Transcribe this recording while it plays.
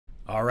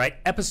All right,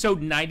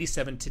 episode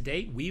 97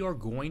 today, we are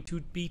going to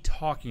be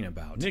talking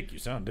about... Nick, you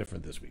sound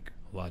different this week.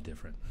 A lot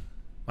different.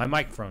 My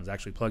microphone's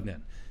actually plugged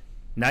in.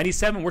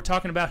 97, we're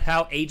talking about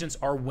how agents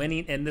are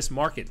winning in this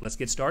market. Let's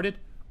get started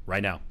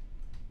right now.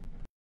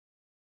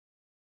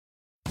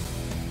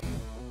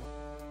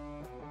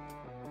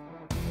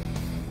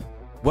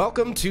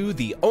 Welcome to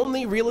the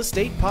only real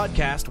estate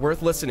podcast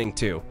worth listening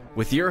to,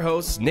 with your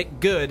hosts Nick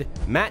Good,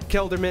 Matt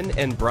Kelderman,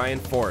 and Brian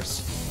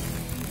Force.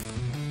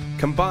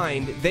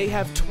 Combined, they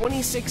have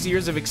 26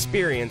 years of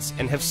experience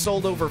and have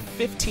sold over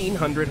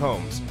 1,500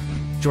 homes.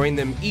 Join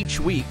them each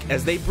week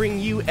as they bring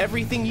you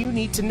everything you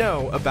need to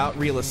know about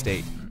real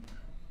estate.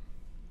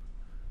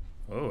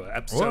 Oh,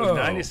 episode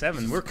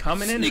 97. We're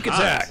coming in Sneak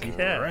hot. attack.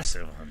 Yes.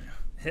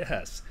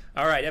 Yes.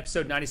 All right,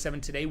 episode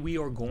 97. Today we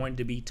are going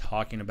to be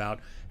talking about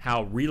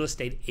how real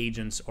estate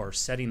agents are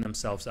setting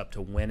themselves up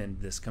to win in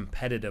this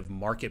competitive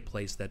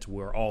marketplace that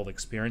we're all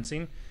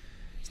experiencing.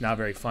 It's not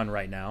very fun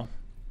right now.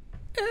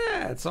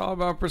 Yeah, it's all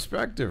about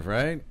perspective,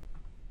 right?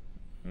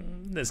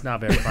 It's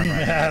not very fun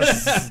right now.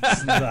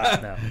 It's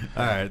not, no.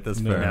 All right, that's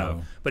fair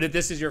enough. But if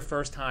this is your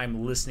first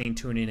time listening,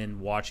 tuning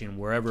in, watching,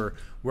 wherever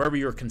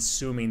you're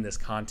consuming this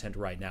content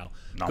right now,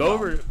 go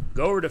over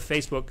to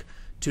Facebook,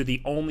 to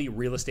the only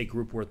real estate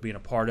group worth being a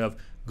part of.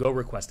 Go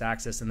request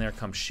access in there.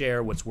 Come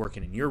share what's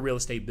working in your real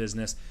estate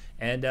business,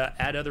 and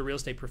add other real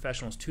estate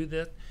professionals to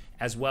this,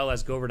 as well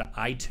as go over to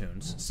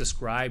iTunes,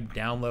 subscribe,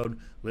 download,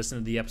 listen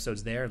to the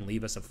episodes there, and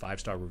leave us a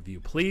 5-star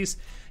review, please.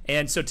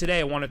 And so today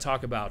I want to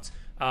talk about,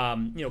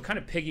 kind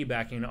of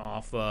piggybacking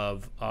off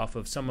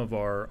of some of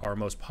our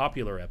most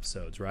popular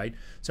episodes, right?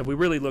 So if we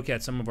really look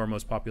at some of our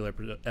most popular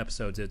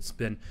episodes, it's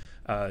been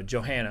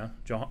Johanna.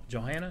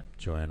 Joanna?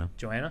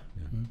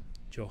 Mm-hmm.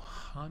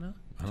 Johanna?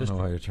 I don't know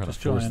why you're trying to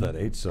force that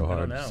H so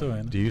hard. I don't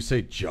know. Do you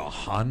say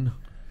Johan?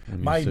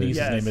 My niece's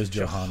Yes, name is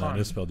Johanna. Johanna.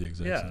 It is spelled the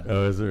exact same.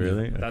 Oh, is it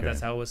really? I thought Okay. that's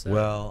how it was said.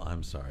 Well,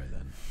 I'm sorry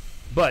then.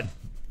 But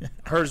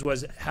hers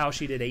was how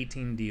she did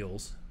 18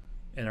 deals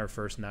in her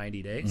first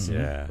 90 days. Mm-hmm.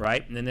 Yeah.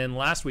 Right? And then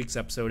last week's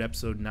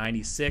episode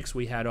 96,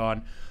 we had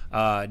on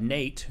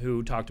Nate,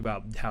 who talked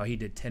about how he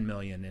did 10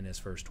 million in his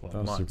first 12 That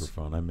was months.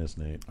 super fun. I miss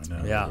Nate.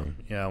 I know.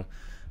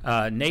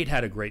 Yeah. Nate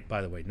had a great,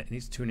 by the way,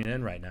 he's tuning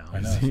in right now. I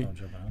know. So I'm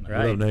jumping on that. Right.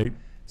 What up, Nate?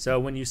 So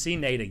when you see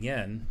Nate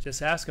again,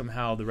 just ask him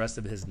how the rest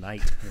of his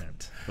night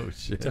went. Oh,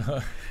 shit.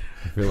 I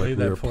feel like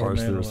we were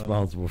partially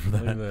responsible for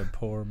Leave that. that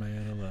poor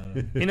man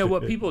alone. You know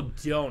what people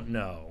don't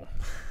know?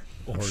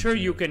 I'm sure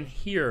you Orchard. can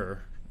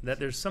hear that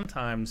there's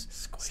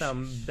sometimes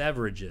some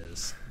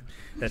beverages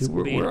that's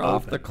Dude, being we're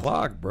off opened. the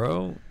clock,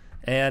 bro.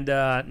 And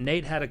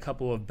Nate had a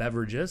couple of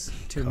beverages,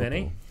 too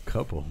many,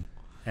 Couple.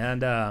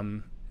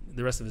 and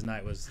the rest of his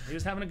night he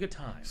was having a good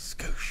time.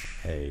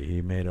 Hey,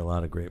 he made a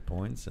lot of great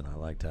points, and I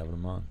liked having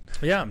him on.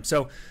 Yeah.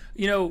 So,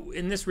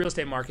 in this real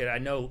estate market, I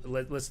know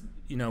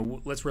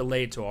let's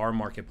relate to our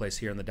marketplace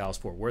here in the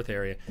Dallas-Fort Worth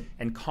area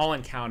and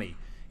Collin County.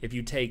 If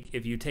you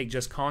take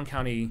just Collin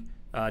County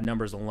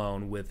numbers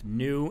alone with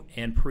new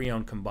and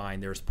pre-owned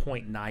combined, there's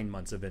 0.9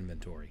 months of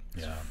inventory.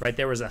 Yeah. Right.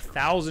 There was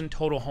 1,000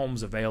 total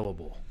homes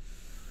available.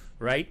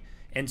 Right.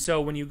 And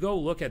so when you go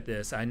look at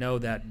this, I know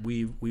that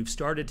we've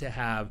started to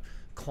have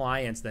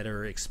clients that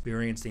are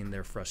experiencing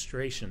their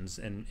frustrations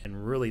and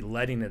really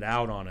letting it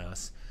out on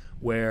us,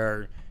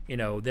 where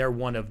they're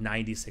one of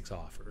 96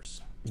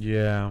 offers.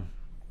 Yeah,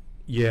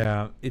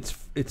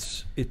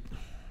 it's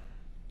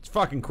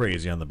fucking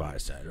crazy on the buy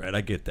side, right?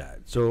 I get that.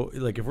 So,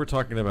 like, if we're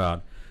talking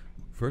about,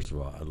 first of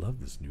all, I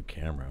love this new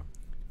camera.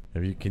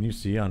 Can you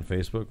see on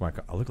Facebook?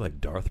 I look like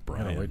Darth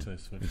Bryan. Yeah, wait till I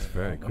switch It's it.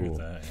 very Look cool.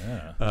 at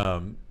that, yeah.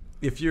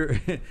 If you're,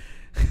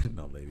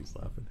 no, ladies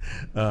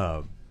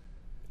laughing.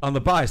 On the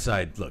buy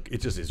side, look,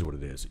 it just is what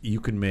it is. You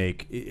can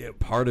make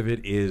part of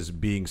it is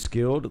being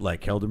skilled,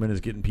 like Kelderman is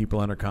getting people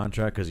under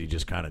contract because he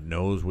just kind of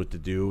knows what to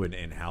do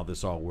and how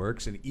this all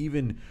works. And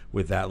even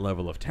with that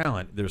level of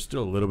talent, there's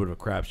still a little bit of a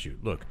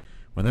crapshoot. Look,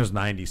 when there's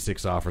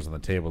 96 offers on the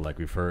table, like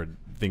we've heard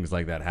things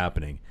like that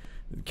happening,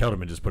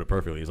 Kelderman just put it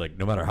perfectly. He's like,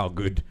 no matter how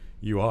good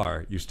you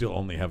are, you still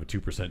only have a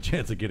 2%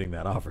 chance of getting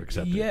that offer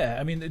accepted. Yeah,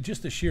 I mean,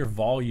 just the sheer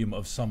volume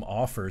of some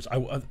offers.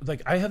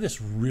 I have this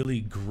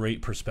really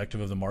great perspective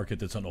of the market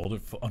that's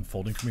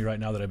unfolding for me right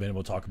now that I've been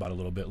able to talk about a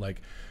little bit.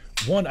 Like,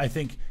 one, I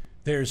think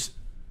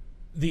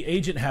the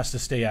agent has to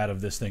stay out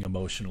of this thing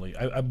emotionally.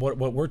 What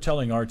we're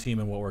telling our team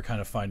and what we're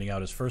kind of finding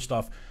out is, first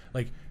off,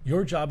 like,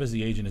 your job as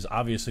the agent is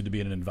obviously to be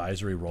in an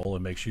advisory role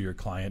and make sure your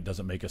client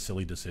doesn't make a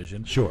silly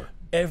decision. Sure.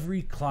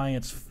 Every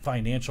client's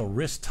financial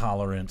risk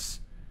tolerance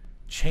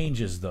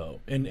changes, though.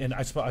 And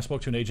I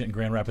spoke to an agent in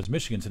Grand Rapids,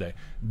 Michigan today.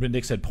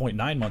 Nick said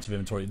 0.9 months of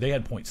inventory. They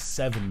had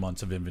 0.7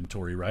 months of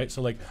inventory, right?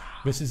 So, like,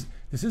 this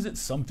isn't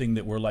something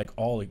that we're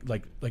all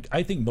like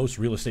I think most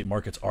real estate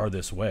markets are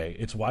this way.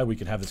 It's why we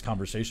can have this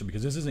conversation,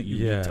 because this isn't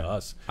unique to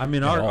us. I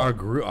mean, at all. our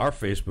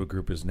Facebook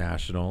group is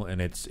national,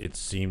 and it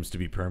seems to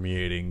be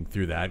permeating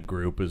through that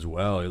group as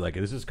well. Like,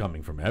 this is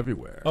coming from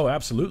everywhere. Oh,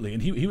 absolutely.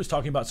 And he was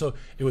talking about, so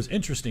it was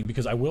interesting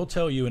because I will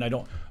tell you, and I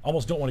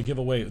almost don't want to give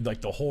away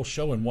like the whole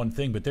show in one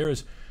thing, but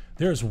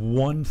there's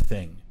one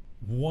thing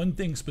one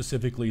thing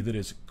specifically that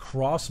is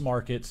cross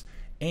markets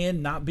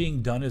and not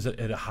being done at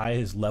a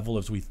highest level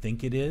as we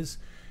think it is,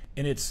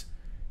 and it's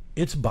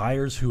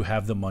buyers who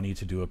have the money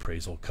to do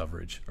appraisal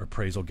coverage or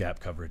appraisal gap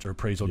coverage or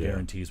appraisal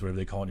guarantees, whatever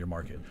they call it in your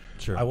market.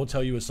 Sure. I will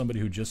tell you, as somebody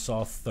who just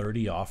saw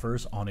 30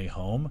 offers on a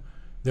home,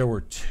 there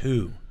were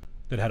 2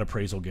 that had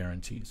appraisal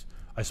guarantees.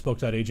 I spoke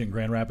to that agent in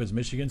Grand Rapids,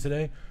 Michigan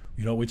today.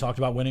 You know what we talked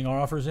about winning our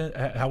offers in,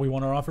 how we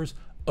won our offers?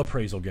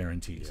 Appraisal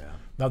guarantees. Yeah.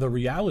 Now the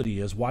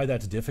reality is why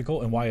that's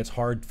difficult and why it's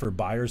hard for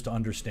buyers to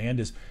understand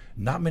is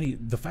not many,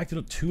 the fact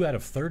that 2 out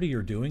of 30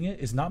 are doing it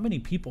is not many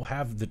people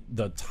have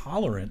the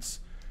tolerance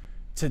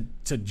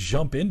to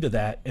jump into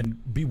that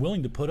and be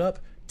willing to put up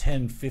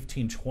 $10,000,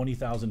 $15,000,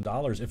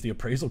 $20,000 if the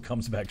appraisal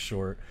comes back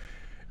short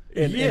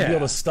and be able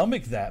to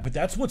stomach that. But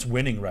that's what's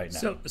winning right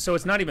now. So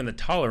it's not even the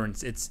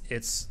tolerance,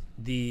 it's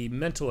the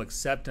mental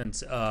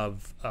acceptance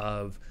of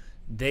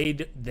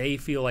they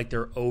feel like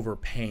they're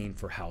overpaying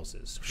for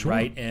houses,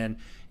 right?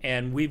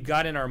 And we've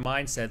got in our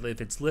mindset, if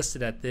it's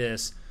listed at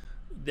this,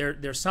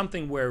 there's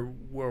something where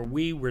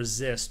we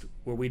resist,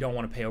 where we don't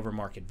want to pay over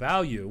market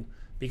value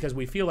because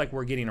we feel like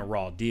we're getting a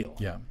raw deal.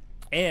 Yeah.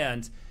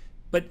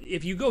 But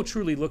if you go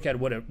truly look at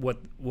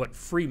what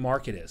free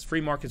market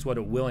is what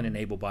a willing and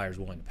able buyer is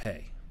willing to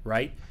pay,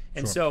 right?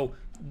 And so,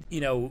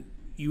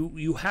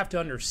 you have to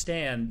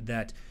understand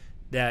that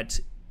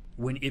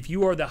if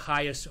you are the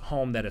highest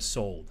home that is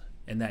sold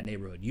in that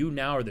neighborhood, you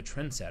now are the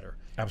trendsetter.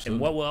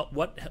 Absolutely.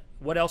 And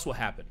what else will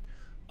happen?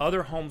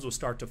 Other homes will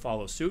start to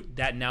follow suit.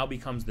 That now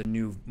becomes the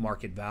new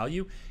market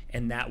value,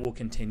 and that will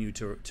continue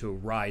to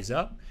rise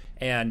up.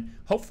 And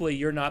hopefully,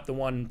 you're not the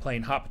one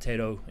playing hot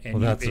potato.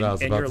 And that's what I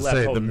was about to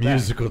say. The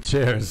musical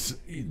chairs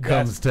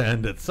comes to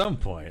end at some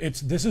point.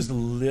 This is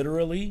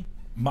literally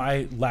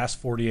my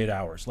last 48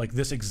 hours. Like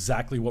this,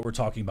 exactly what we're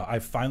talking about. I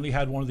finally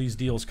had one of these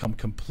deals come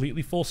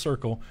completely full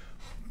circle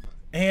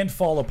and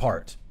fall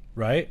apart.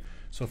 Right.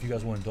 So if you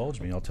guys want to indulge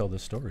me, I'll tell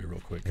this story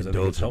real quick because I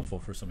think it's helpful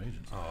for some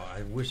agents. Oh,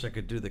 I wish I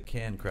could do the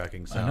can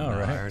cracking sound. I know,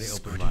 right? I already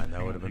opened mine.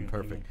 That would have been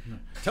perfect.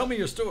 Tell me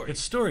your story. It's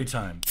story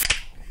time.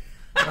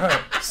 All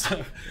right.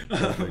 So,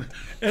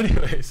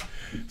 anyways,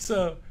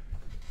 so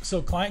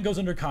client goes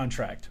under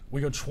contract.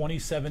 We go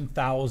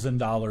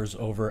 $27,000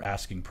 over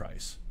asking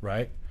price,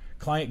 right?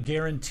 Client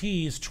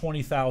guarantees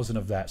 $20,000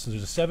 of that. So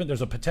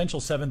there's a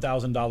potential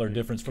 $7,000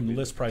 difference from the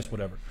list price,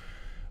 whatever.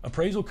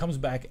 Appraisal comes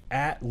back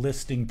at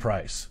listing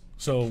price.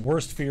 So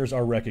worst fears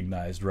are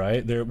recognized,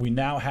 right? We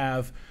now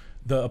have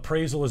the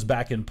appraisal is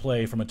back in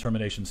play from a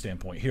termination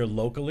standpoint. Here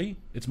locally,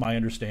 it's my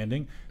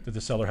understanding that the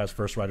seller has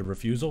first right of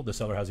refusal. The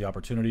seller has the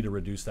opportunity to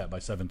reduce that by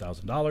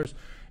 $7,000,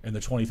 and the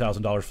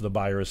 $20,000 for the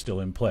buyer is still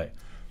in play.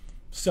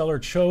 Seller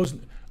chose,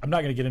 I'm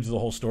not going to get into the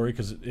whole story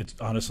because it's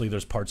honestly,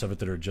 there's parts of it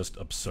that are just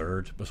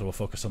absurd, but so we'll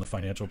focus on the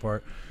financial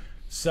part.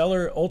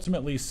 Seller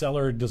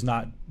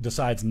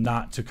decides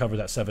not to cover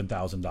that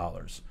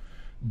 $7,000.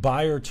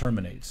 Buyer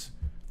terminates.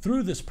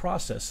 Through this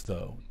process,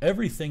 though,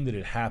 everything that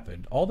had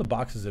happened, all the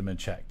boxes have been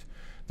checked.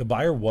 The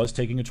buyer was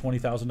taking a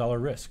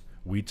 $20,000 risk.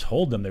 We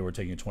told them they were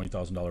taking a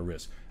 $20,000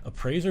 risk.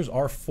 Appraisers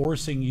are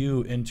forcing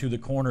you into the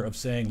corner of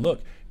saying,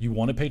 look, you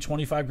want to pay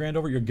 25 grand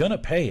over, you're going to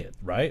pay it,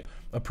 right?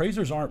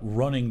 Appraisers aren't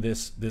running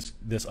this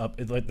up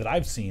that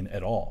I've seen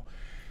at all.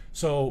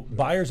 So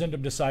buyers end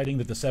up deciding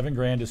that the 7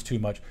 grand is too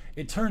much.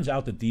 It turns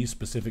out that these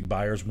specific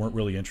buyers weren't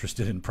really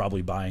interested in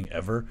probably buying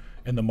ever,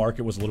 and the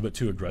market was a little bit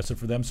too aggressive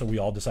for them, so we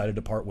all decided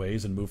to part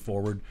ways and move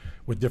forward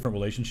with different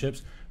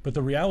relationships. But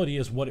the reality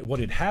is what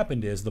had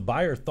happened is the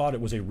buyer thought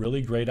it was a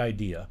really great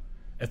idea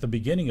at the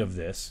beginning of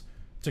this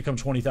to come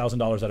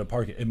 $20,000 out of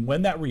pocket. And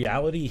when that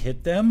reality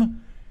hit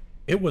them,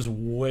 it was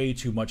way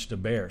too much to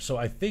bear. So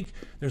I think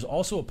there's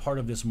also a part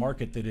of this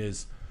market that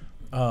is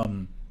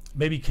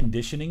maybe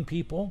conditioning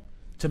people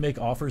to make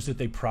offers that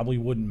they probably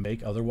wouldn't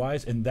make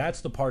otherwise. And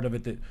that's the part of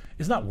it that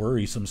is not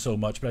worrisome so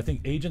much, but I think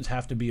agents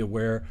have to be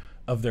aware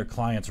of their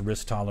clients'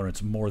 risk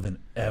tolerance more than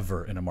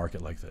ever in a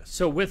market like this.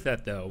 So with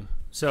that though,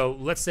 so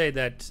let's say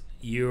that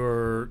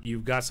you're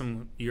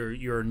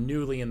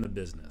newly in the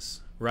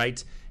business,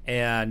 right?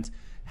 And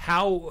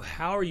how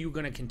are you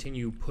going to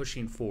continue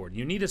pushing forward?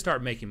 You need to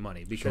start making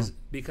money because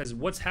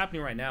what's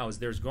happening right now is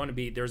there's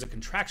a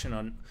contraction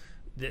on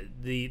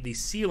the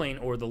ceiling,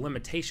 or the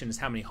limitation is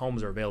how many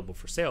homes are available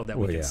for sale that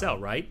we can sell,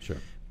 right? Sure.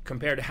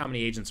 Compared to how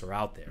many agents are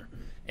out there.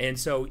 And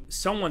so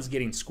someone's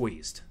getting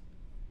squeezed.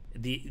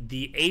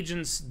 The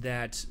agents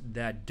that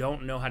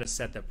don't know how to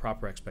set that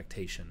proper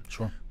expectation,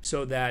 sure,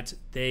 so that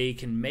they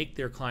can make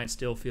their clients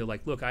still feel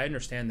like, look, I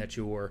understand that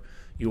you're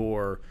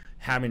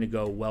having to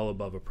go well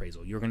above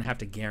appraisal. You're going to have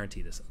to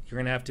guarantee this. You're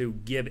going to have to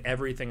give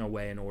everything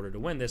away in order to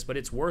win this, but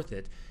it's worth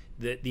it.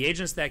 The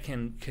agents that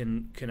can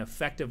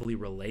effectively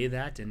relay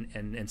that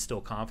and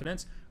instill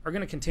confidence are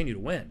going to continue to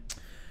win.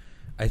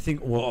 I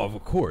think, well,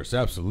 of course,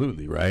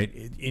 absolutely,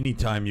 right?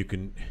 Anytime you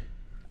can,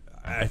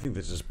 I think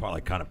this just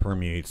probably kind of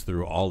permeates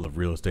through all of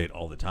real estate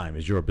all the time,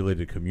 is your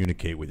ability to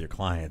communicate with your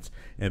clients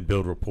and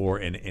build rapport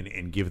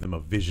and give them a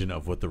vision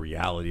of what the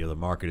reality of the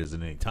market is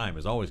at any time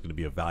is always going to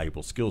be a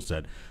valuable skill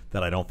set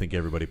that I don't think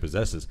everybody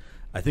possesses.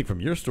 I think from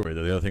your story,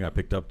 though, the other thing I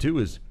picked up too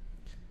is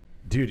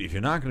dude, if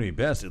you're not going to be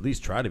best, at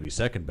least try to be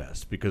second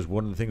best. Because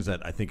one of the things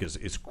that I think is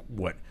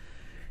what.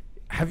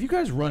 Have you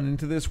guys run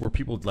into this where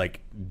people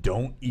like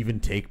don't even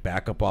take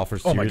backup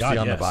offers seriously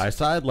on the buy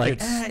side? Like,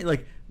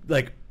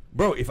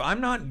 bro, if I'm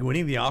not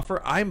winning the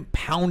offer, I'm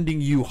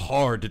pounding you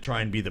hard to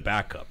try and be the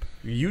backup.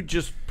 You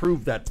just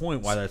proved that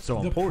point why that's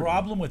so important. The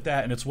problem with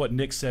that, and it's what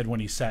Nick said when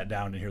he sat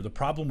down in here, the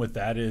problem with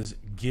that is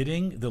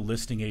getting the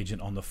listing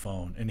agent on the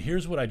phone. And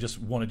here's what I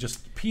just want to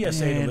just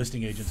PSA to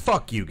listing agents.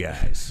 Fuck you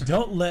guys.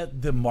 Don't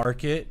let the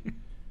market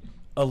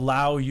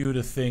allow you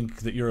to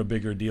think that you're a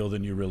bigger deal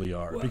than you really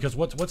are. Because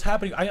what's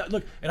happening,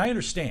 look, and I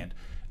understand.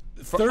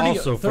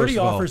 30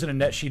 offers in a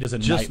net sheet is a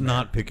nightmare. Just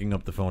not picking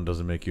up the phone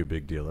doesn't make you a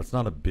big deal. That's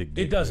not a big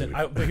deal. It doesn't.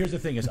 But here's the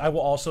thing is I will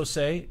also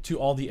say to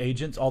all the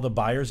agents, all the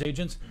buyer's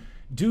agents,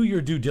 do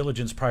your due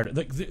diligence prior to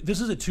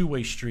this is a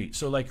two-way street.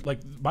 So like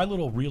my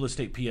little real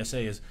estate PSA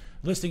is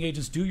listing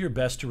agents, do your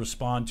best to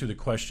respond to the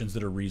questions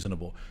that are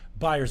reasonable.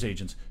 Buyer's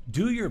agents,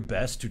 do your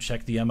best to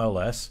check the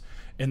MLS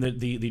and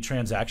the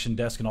transaction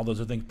desk and all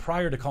those other things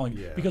prior to calling.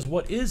 Yeah. Because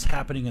what is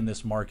happening in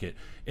this market,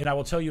 and I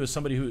will tell you as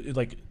somebody who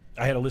like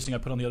I had a listing I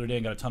put on the other day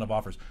and got a ton of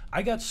offers.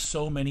 I got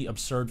so many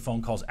absurd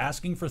phone calls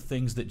asking for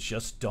things that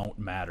just don't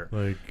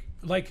matter.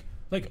 Like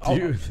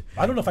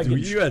I don't know if I can.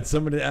 You had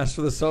somebody ask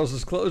for the sales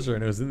disclosure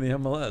and it was in the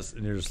MLS,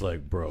 and you're just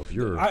like, bro,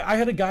 you're. I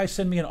had a guy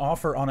send me an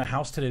offer on a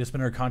house today that's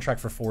been under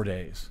contract for 4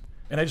 days,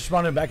 and I just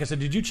responded back. I said,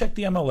 "Did you check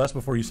the MLS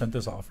before you sent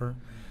this offer?"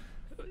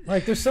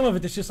 Like, there's some of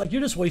it that's just like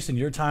you're just wasting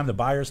your time, the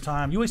buyer's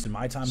time. You wasted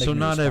my time. So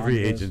not every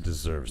agent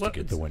deserves to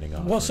get the winning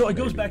offer. Well, so it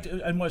goes back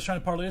to, and what I was trying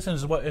to parlay this in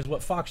is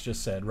what Fox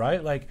just said,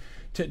 right? Like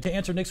to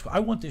answer Nick's, I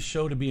want this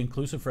show to be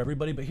inclusive for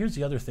everybody, but here's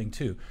the other thing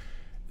too.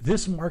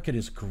 This market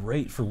is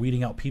great for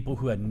weeding out people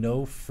who had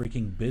no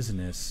freaking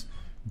business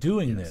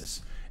doing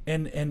this.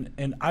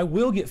 And I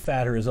will get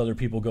fatter as other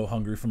people go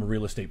hungry from a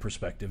real estate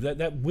perspective.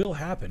 That will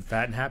happen.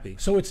 Fat and happy.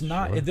 So it's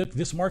not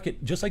this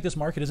market, just like this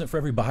market isn't for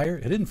every buyer,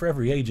 it isn't for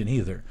every agent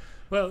either.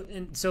 Well,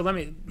 and so let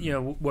me,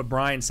 what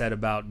Brian said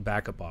about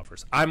backup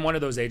offers. I'm one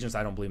of those agents.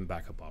 I don't believe in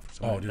backup offers.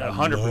 Oh, dude,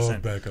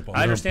 100%. Backup offers.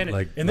 I understand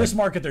it. In this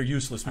market, they're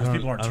useless because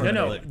people aren't turning.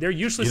 No, they're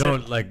useless.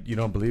 You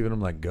don't believe in them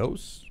like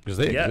ghosts because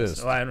they exist.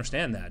 Yes, I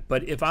understand that.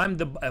 But if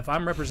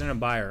I'm representing a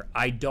buyer,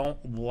 I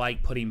don't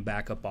like putting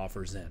backup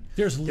offers in.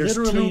 There's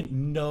literally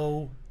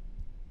no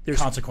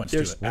consequence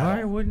to it.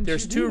 Why wouldn't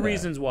There's you two do that?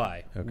 reasons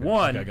why. Okay.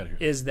 One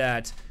is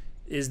that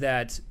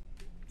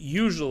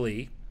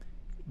usually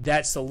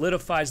that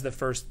solidifies the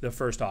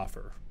first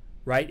offer,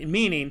 right?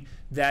 Meaning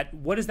that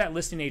what is that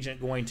listing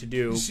agent going to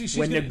do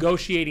when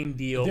negotiating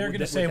deal? They're going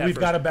to say we've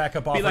got a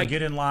backup offer, like,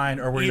 get in line,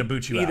 or we're going to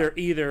boot you out.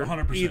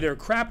 Either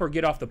crap or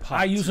get off the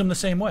pot. I use them the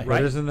same way.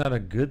 But isn't that a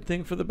good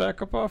thing for the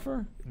backup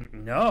offer?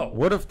 No.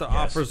 What if the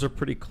offers are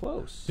pretty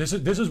close? This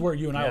is where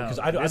you and I, because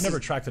I've never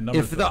tracked the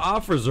numbers. If the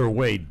offers are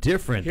way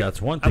different,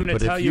 that's one thing.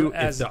 But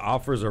if the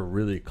offers are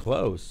really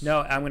close,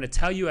 no, I'm going to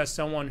tell you as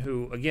someone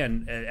who,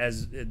 again,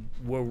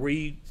 where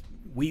we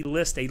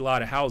list a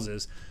lot of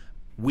houses,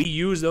 we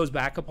use those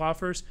backup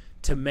offers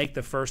to make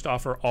the first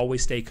offer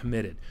always stay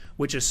committed,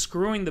 which is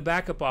screwing the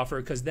backup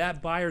offer because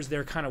that buyer's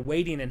there kind of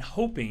waiting and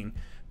hoping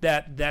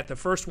that the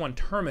first one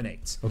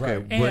terminates. Okay,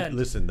 but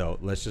listen though,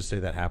 let's just say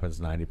that happens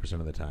 90%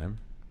 of the time.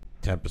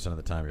 10% of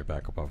the time, your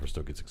backup offer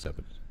still gets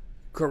accepted.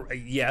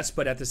 Yes,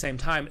 but at the same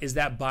time, is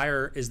the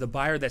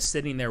buyer that's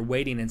sitting there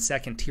waiting in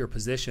second tier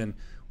position,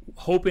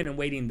 hoping and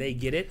waiting they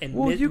get it, and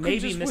you can maybe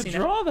just missing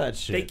withdraw that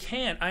shit. They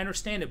can't. I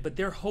understand it, but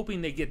they're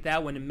hoping they get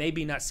that one and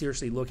maybe not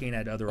seriously looking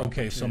at other.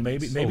 Okay, so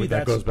maybe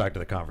that goes back to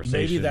the conversation.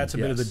 Maybe that's a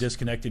bit of the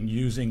disconnect in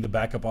using the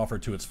backup offer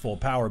to its full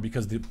power,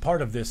 because the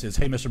part of this is,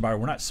 hey, Mr. Buyer,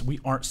 we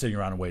aren't sitting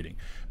around and waiting,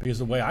 because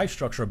the way I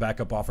structure a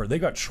backup offer, they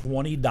got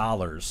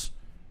 $20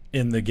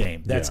 in the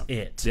game. That's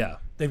it. Yeah.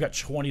 They've got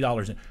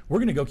 $20 in. We're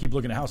going to go keep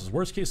looking at houses.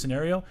 Worst case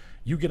scenario,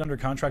 you get under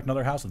contract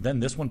another house, and then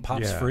this one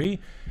pops free.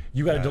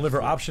 You got to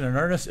deliver option and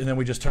earnest, and then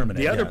we just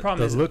terminate. The other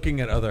problem is looking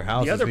at other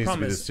houses. The other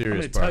problem is, I'm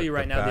going to tell you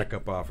right now,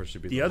 backup offer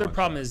should be the other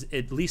problem is,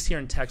 at least here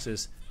in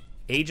Texas,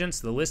 the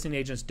listing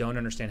agents don't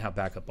understand how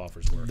backup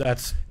offers work.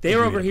 They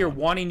are over here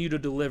wanting you to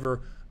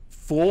deliver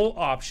full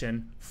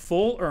option,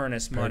 full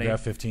earnest money.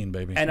 Paragraph 15,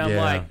 baby. And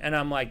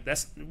I'm like,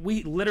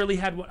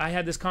 I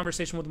had this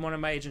conversation with one of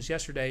my agents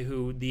yesterday,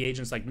 who the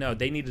agent's like, no,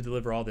 they need to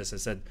deliver all this. I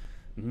said,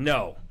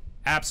 no,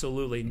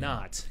 absolutely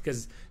not,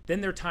 because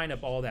then they're tying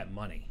up all that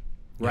money,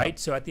 right? Yep.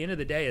 So at the end of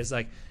the day, it's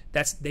like,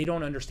 they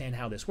don't understand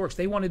how this works.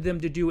 They wanted them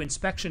to do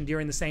inspection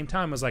during the same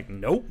time. I was like,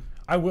 nope.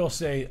 I will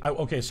say,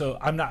 okay, so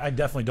I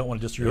definitely don't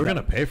want to disagree. They were going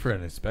to pay for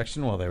an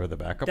inspection while they were the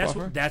backup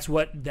offer. That's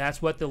what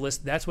the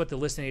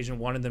listing agent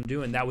wanted them to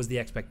do, and that was the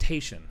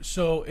expectation.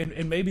 So,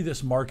 and maybe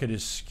this market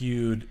is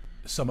skewed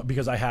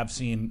because I have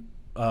seen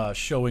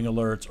showing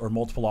alerts or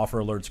multiple offer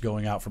alerts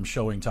going out from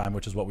showing time,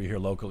 which is what we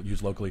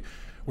use locally,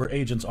 where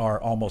agents are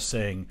almost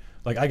saying,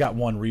 like, I got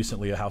one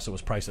recently, a house that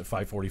was priced at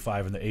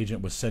 $545, and the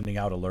agent was sending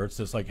out alerts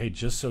that's like, hey,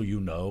 just so you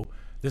know,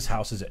 this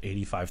house is at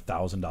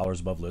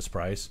 $85,000 above list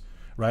price.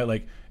 right?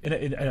 Like,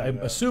 and I'm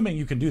assuming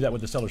you can do that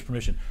with the seller's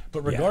permission.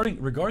 But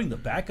regarding the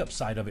backup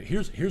side of it,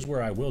 here's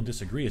where I will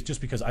disagree. It's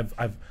just because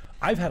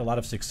I've had a lot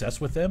of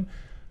success with them.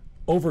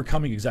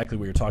 Overcoming exactly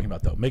what you're talking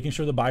about, though, making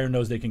sure the buyer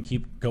knows they can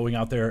keep going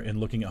out there and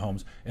looking at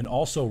homes, and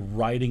also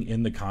writing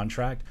in the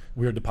contract,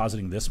 we are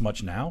depositing this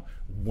much now.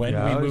 When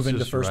we move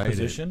into first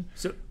position,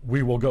 so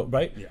we will go,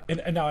 right? Yeah.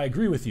 And now I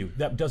agree with you.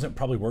 That doesn't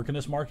probably work in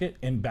this market,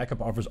 and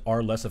backup offers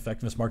are less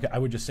effective in this market. I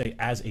would just say,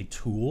 as a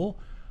tool,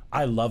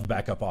 I love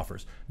backup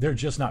offers. They're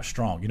just not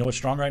strong. You know what's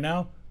strong right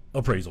now?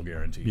 Appraisal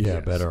guarantees.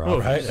 Yeah, better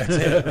off. Right? That's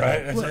it,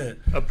 right? That's it.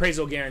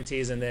 Appraisal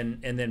guarantees, and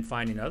then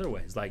finding other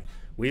ways. Like,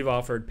 we've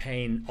offered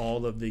paying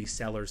all of the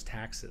seller's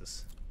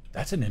taxes.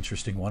 That's an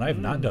interesting one. I have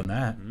not done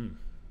that.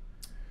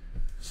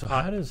 So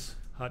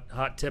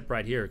hot tip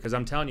right here, because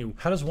I'm telling you,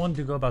 how does one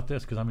go about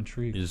this? Because I'm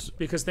intrigued.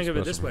 Because think of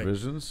it this way.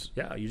 Provisions?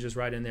 Yeah, you just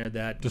write in there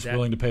that just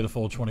willing to pay the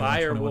full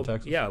 21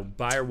 taxes. Yeah,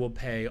 buyer will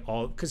pay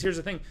all. Because here's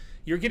the thing,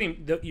 you're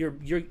getting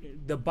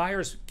the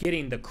buyer's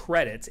getting the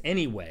credits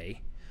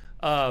anyway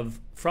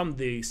from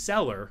the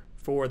seller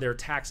for their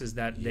taxes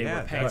that they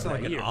were paying that's for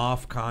like a year. An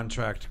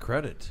off-contract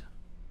credit.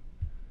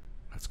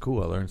 That's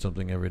cool. I learned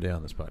something every day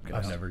on this podcast.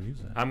 I've never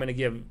used that. I'm going to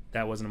give,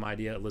 that wasn't my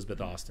idea,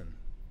 Elizabeth Austin.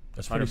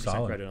 That's pretty 100%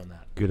 solid. credit on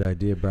that. Good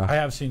idea, bro. I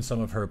have seen some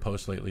of her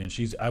posts lately,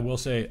 and I will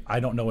say, I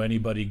don't know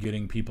anybody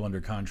getting people under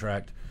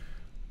contract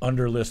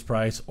under list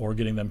price or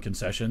getting them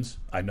concessions.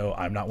 I know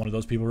I'm not one of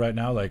those people right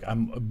now. Like,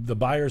 the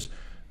buyers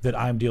that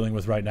I'm dealing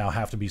with right now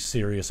have to be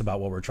serious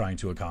about what we're trying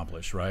to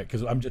accomplish, right?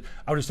 Because I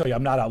would just tell you,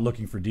 I'm not out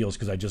looking for deals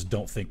because I just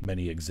don't think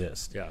many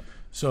exist. Yeah.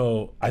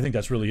 So I think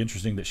that's really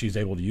interesting that she's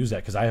able to use that,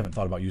 because I haven't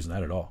thought about using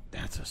that at all.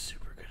 That's a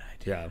super good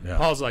idea. Yeah.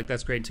 Paul's like,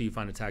 that's great until you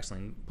find a tax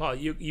lien. Paul,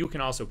 you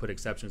can also put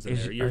exceptions in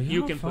there.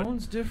 You can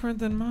phones different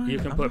than mine? You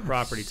can put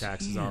property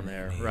taxes on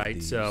there,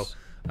 right? So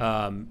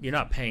you're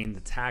not paying the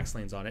tax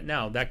liens on it.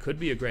 Now, that could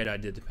be a great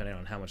idea depending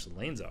on how much the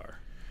liens are,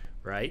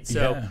 right?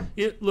 So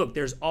look,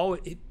 there's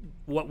always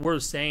what we're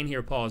saying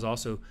here, Paul, is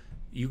also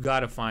you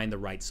got to find the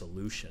right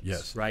solutions.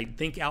 Yes. Right.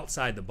 Think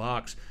outside the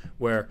box.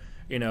 Where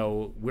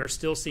we're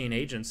still seeing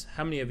agents.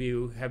 How many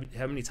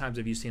times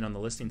have you seen on the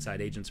listing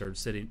side agents are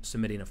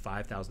submitting a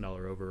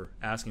 $5,000 over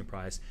asking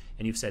price,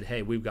 and you've said,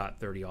 hey, we've got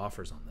 30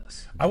 offers on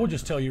this? I will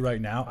just tell you right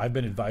now, I've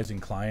been advising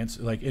clients,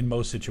 like in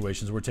most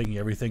situations, we're taking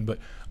everything, but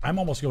I'm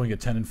almost going a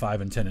 10 and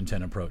 5 and 10 and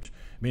 10 approach.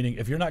 Meaning,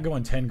 if you're not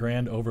going 10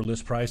 grand over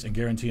list price and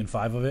guaranteeing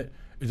 5 of it,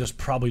 there's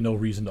probably no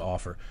reason to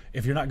offer.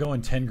 If you're not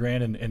going 10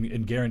 grand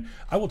and guarantee,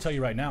 I will tell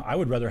you right now, I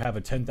would rather have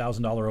a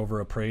 $10,000 over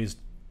appraised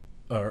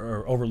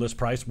or over list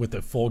price with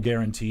a full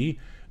guarantee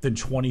than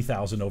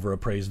 $20,000 over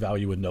appraised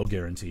value with no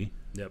guarantee.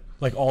 Yep.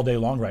 Like all day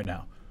long right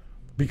now.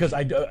 Because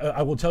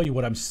I will tell you,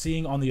 what I'm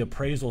seeing on the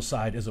appraisal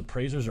side is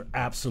appraisers are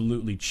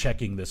absolutely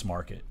checking this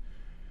market.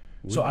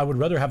 So I would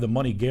rather have the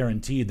money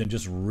guaranteed than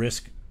just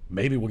risk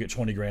maybe we'll get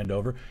 20 grand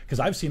over, because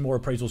I've seen more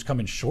appraisals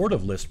coming short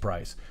of list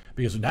price,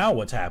 because now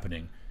what's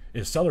happening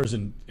is sellers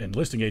and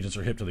listing agents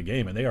are hip to the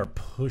game, and they are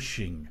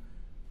pushing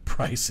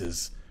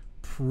prices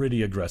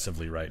pretty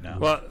aggressively right now.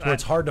 Well, so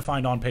it's hard to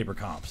find on paper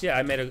comps. Yeah,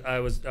 I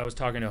was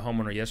talking to a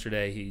homeowner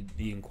yesterday.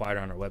 He inquired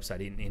on our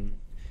website,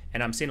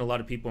 and I'm seeing a lot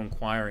of people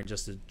inquiring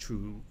just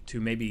to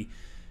maybe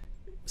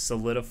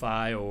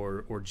solidify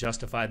or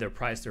justify their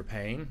price they're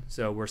paying.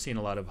 So we're seeing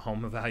a lot of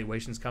home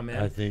evaluations come in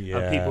of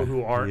people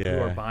who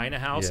are buying a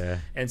house.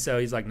 And so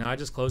he's like, no, I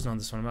just closed on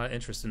this one. I'm not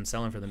interested in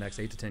selling for the next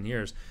 8 to 10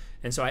 years.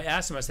 And so I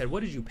asked him, I said,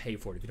 what did you pay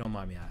for it, if you don't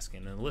mind me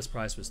asking? And the list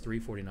price was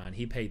 $349.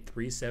 He paid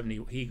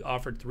 $370. He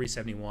offered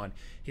 $371.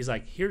 He's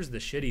like, here's the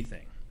shitty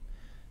thing.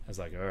 I was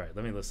like, all right,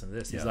 let me listen to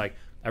this. He's like,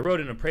 I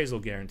wrote an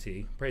appraisal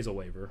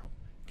waiver,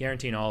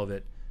 guaranteeing all of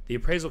it. The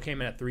appraisal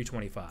came in at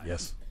 $325.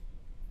 Yes.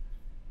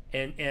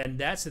 And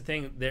that's the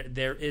thing.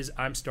 There is.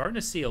 I'm starting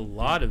to see a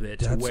lot of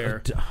it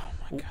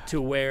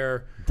to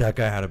where that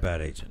guy had a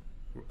bad agent.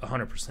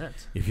 100%.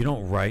 If you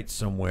don't write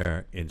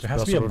somewhere in there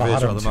has to special be a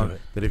provision bottom on the to market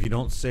it. that if you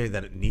don't say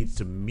that it needs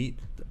to meet,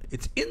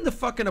 it's in the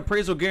fucking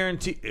appraisal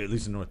guarantee. At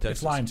least in North Texas,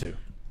 It's line 2.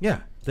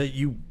 Yeah, that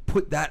you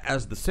put that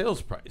as the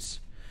sales price.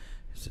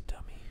 It's a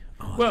dummy.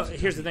 Oh, well,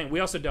 here's the thing. We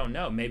also don't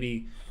know.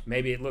 Maybe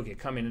it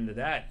coming into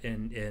that,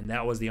 and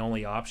that was the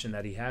only option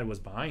that he had was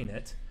buying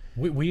it.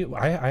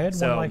 I had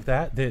one like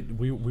that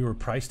we were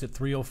priced at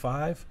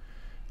 $305.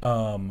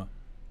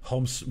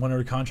 Homes went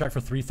under contract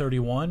for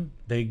 $331.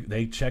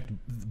 They checked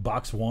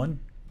box 1,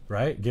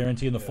 right?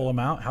 Guaranteeing the full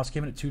amount. House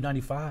came in at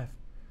 $295.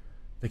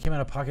 They came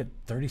out of pocket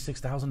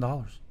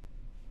 $36,000.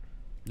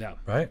 Yeah.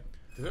 Right.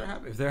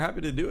 If they're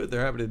happy to do it,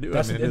 they're happy to do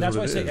it. And that's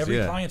why I say every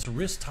client's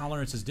risk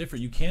tolerance is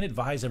different. You can't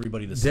advise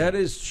everybody the same. That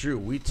is true.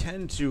 We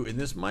tend to, and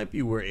this might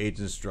be where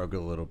agents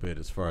struggle a little bit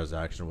as far as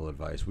actionable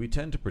advice. We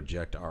tend to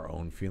project our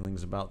own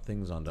feelings about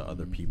things onto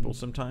other people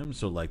sometimes.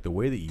 So, like, the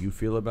way that you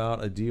feel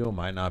about a deal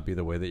might not be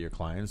the way that your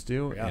clients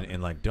do. Yeah.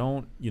 And like,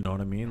 don't, you know what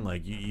I mean?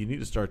 Like, you need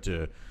to start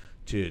to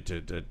to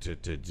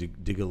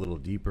dig a little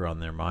deeper on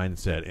their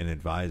mindset and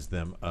advise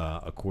them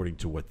according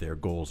to what their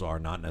goals are,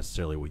 not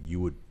necessarily what you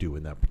would do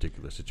in that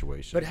particular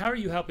situation. But how are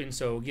you helping?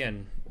 So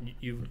again,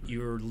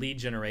 you're lead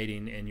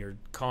generating and you're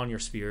calling your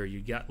sphere.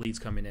 You got leads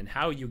coming in.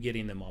 How are you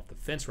getting them off the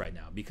fence right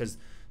now? Because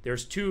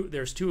there's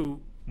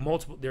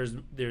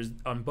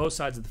on both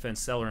sides of the fence,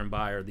 seller and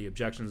buyer. The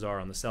objections are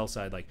on the sell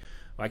side, like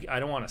I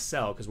don't want to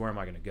sell because where am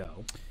I going to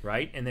go,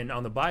 right? And then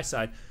on the buy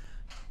side,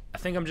 I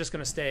think I'm just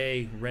going to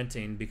stay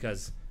renting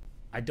because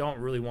I don't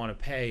really want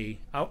to pay.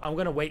 I'm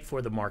going to wait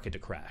for the market to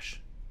crash,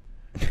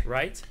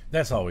 right?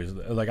 That's always,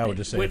 like, I would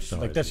just say,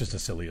 that's just the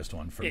silliest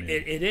one for me.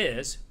 It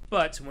is,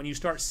 but when you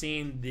start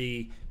seeing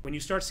the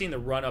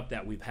run up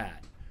that we've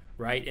had,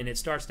 right, and it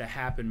starts to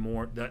happen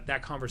more,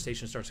 that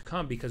conversation starts to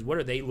come, because what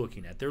are they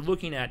looking at? They're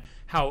looking at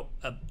how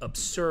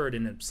absurd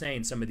and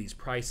insane some of these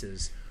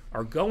prices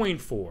are going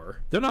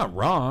for. They're not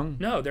wrong.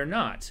 No, they're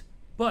not.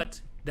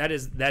 But that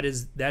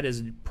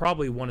is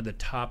probably one of the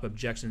top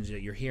objections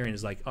that you're hearing,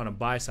 is like on a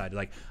buy side,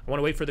 like I want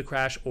to wait for the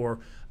crash, or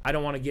I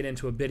don't want to get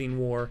into a bidding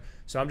war,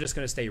 so I'm just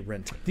going to stay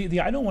renting. The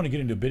I don't want to get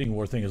into a bidding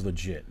war thing is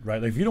legit,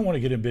 right? Like, if you don't want to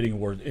get in bidding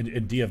war in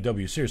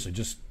DFW, seriously,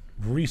 just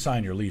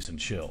re-sign your lease and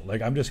chill.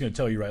 Like, I'm just going to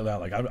tell you right now,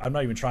 like, I'm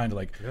not even trying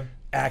to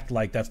act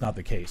like that's not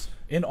the case.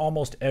 In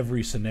almost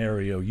every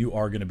scenario, you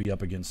are going to be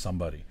up against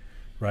somebody,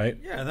 right?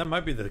 Yeah, that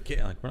might be the case.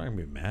 Like, we're not going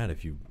to be mad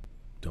if you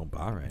don't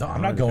buy right now. No,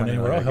 I'm not going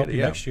anywhere. I'll help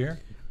you next year.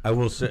 I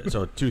will say,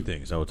 so two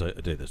things. I will tell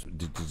you this.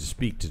 To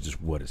speak to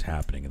just what is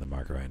happening in the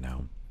market right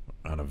now,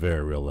 on a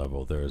very real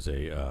level, there is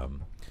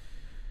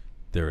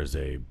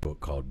a book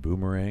called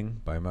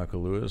Boomerang by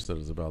Michael Lewis that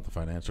is about the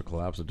financial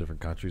collapse of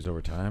different countries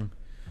over time.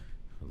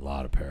 A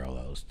lot of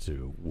parallels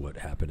to what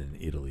happened in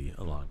Italy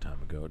a long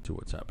time ago to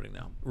what's happening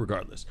now.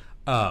 Regardless,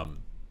 I'll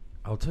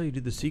tell you,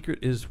 dude, the secret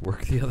is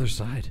work the other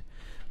side.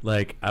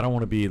 Like, I don't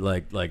want to be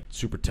like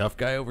super tough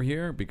guy over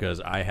here,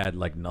 because I had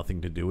like nothing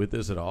to do with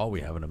this at all.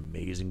 We have an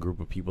amazing group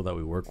of people that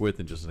we work with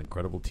and just an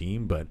incredible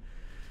team. But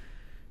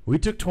we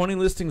took 20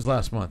 listings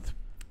last month,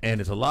 and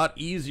it's a lot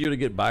easier to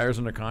get buyers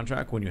under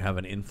contract when you have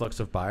an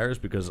influx of buyers,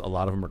 because a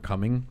lot of them are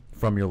coming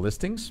from your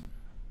listings.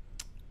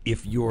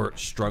 If you're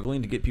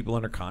struggling to get people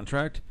under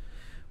contract,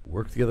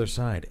 work the other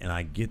side. And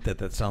I get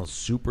that sounds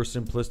super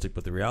simplistic,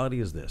 but the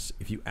reality is this.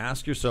 If you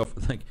ask yourself,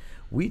 like,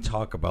 we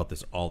talk about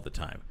this all the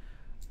time.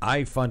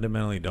 I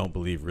fundamentally don't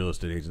believe real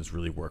estate agents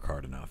really work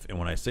hard enough. And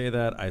when I say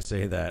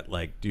that,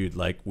 like, dude,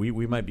 like, we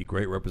might be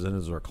great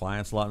representatives of our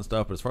clients a lot and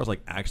stuff, but as far as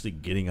like actually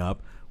getting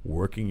up,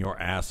 working your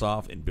ass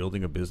off, and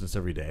building a business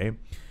every day,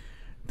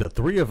 the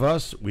three of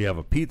us, we have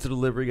a pizza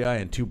delivery guy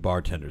and 2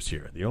 bartenders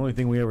here. The only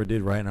thing we ever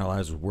did right in our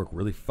lives was work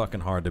really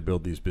fucking hard to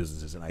build these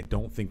businesses, and I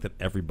don't think that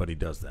everybody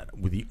does that.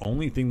 The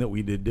only thing that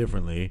we did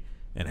differently,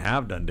 and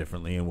have done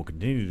differently, and will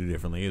continue to do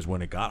differently, is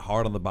when it got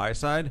hard on the buy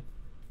side,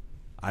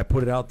 I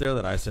put it out there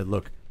that I said,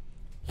 look,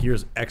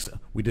 here's X.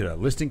 We did a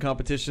listing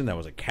competition that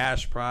was a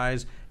cash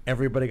prize.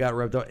 Everybody got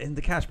revved up, and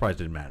the cash prize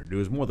didn't matter. It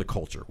was more the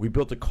culture. We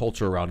built a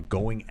culture around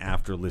going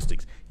after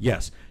listings.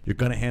 Yes, you're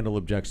going to handle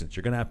objections.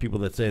 You're going to have people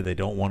that say they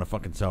don't want to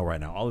fucking sell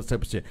right now. All this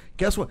type of shit.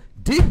 Guess what?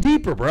 Dig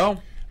deeper, bro.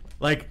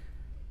 Like,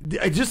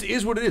 it just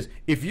is what it is.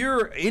 If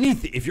you're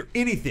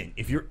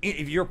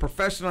a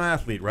professional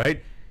athlete,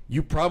 right?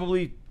 You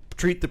probably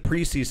treat the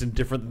preseason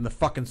different than the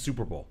fucking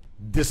Super Bowl.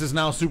 This is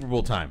now Super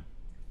Bowl time.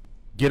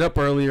 Get up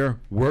earlier,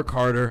 work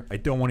harder. I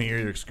don't want to hear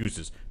your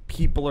excuses.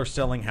 People are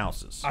selling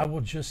houses. I will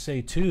just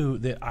say too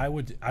that I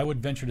would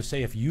venture to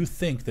say, if you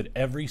think that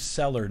every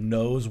seller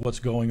knows what's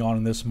going on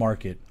in this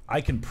market, I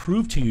can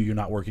prove to you you're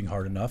not working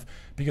hard enough,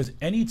 because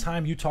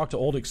anytime you talk to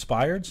old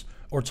expireds,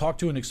 or talk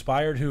to an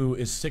expired who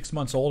is 6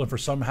 months old and for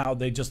somehow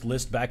they just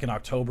list back in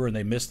October and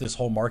they missed this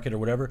whole market or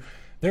whatever,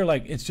 they're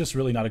like, it's just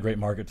really not a great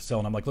market to sell.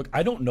 And I'm like, look,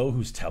 I don't know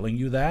who's telling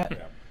you that.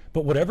 Yeah.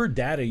 But whatever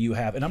data you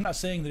have, and I'm not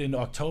saying that in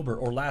October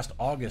or last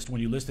August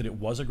when you listed it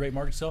was a great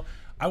market to sell.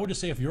 I would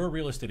just say, if you're a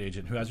real estate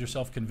agent who has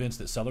yourself convinced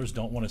that sellers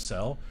don't want to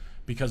sell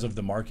because of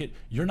the market,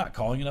 you're not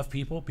calling enough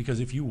people.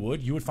 Because if you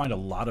would find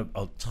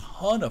a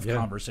ton of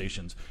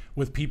conversations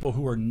with people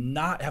who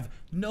have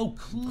no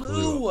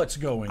clue what's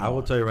going on. I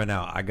will tell you right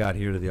now, I got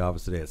here to the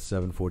office today at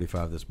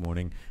 7:45 this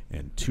morning,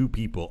 and 2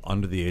 people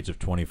under the age of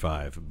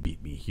 25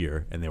 beat me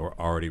here, and they were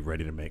already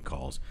ready to make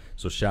calls.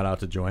 So shout out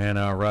to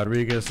Joanna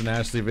Rodriguez and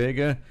Ashley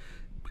Vega.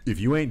 If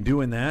you ain't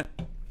doing that,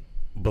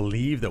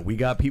 believe that we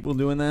got people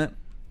doing that.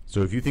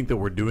 So if you think that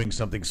we're doing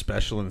something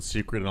special and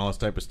secret and all this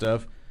type of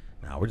stuff,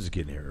 no, we're just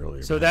getting here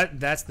earlier. So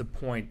that's the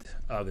point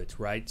of it,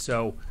 right?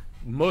 So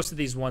most of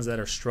these ones that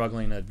are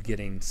struggling at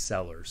getting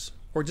sellers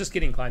or just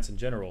getting clients in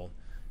general,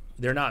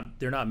 they're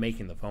not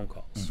making the phone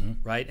calls,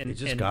 right? And it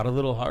just got a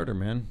little harder,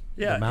 man.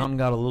 Yeah, the mountain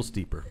got a little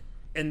steeper.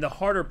 And the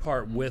harder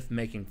part with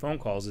making phone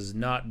calls is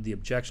not the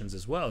objections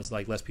as well. It's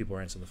like less people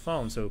are answering the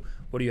phone. So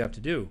what do you have to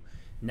do?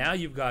 Now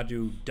you've got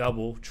to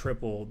double,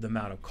 triple the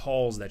amount of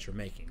calls that you're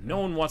making. No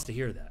one wants to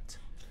hear that,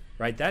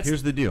 right?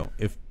 Here's the deal.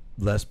 If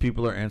less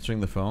people are answering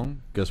the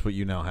phone, guess what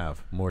you now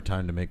have? More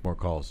time to make more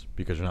calls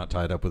because you're not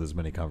tied up with as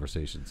many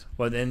conversations.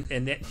 Well, then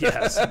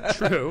yes,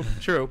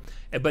 true.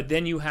 But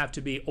then you have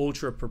to be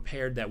ultra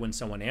prepared that when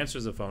someone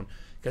answers the phone,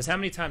 because how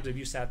many times have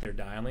you sat there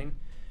dialing,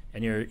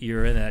 and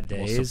you're in that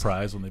daze,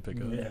 surprised when they pick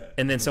up,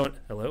 and then someone,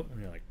 hello,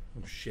 and you're like,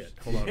 oh shit,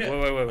 hold on, wait,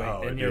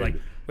 Oh, and you're dude.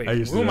 like, wait, I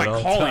used to who do am I that all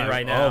the calling time.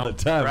 right now? All the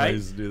time right? I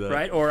used to do that.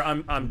 Right? Or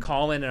I'm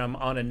calling and I'm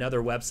on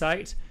another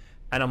website.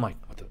 And I'm like,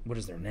 what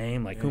is their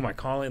name? Like, who am I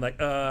calling?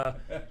 Like,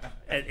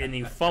 and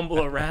you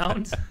fumble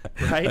around,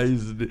 right?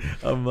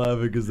 I'm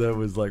laughing because that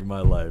was like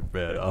my life,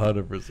 man,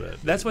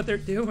 100%. That's what they're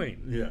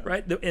doing, Yeah.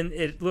 right?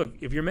 And look,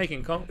 if you're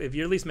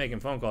at least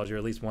making phone calls, you're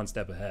at least one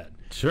step ahead,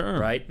 Sure.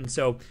 right? And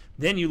so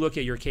then you look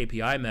at your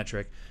KPI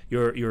metric,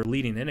 your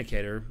leading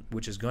indicator,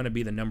 which is going to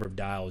be the number of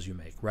dials you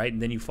make, right?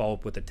 And then you follow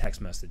up with a text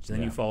message,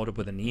 then you follow it up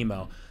with an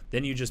email,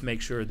 then you just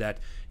make sure that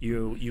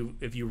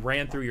if you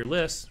ran through your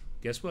list.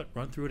 Guess what?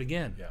 Run through it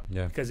again.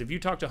 Yeah. Because if you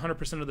talk to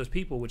 100% of those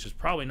people, which is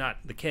probably not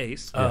the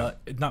case.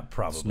 not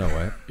probably. No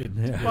way.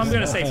 Well, I'm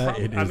going to say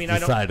probably. It is I mean, I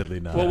don't. decidedly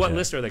not. Well, what yeah.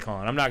 list are they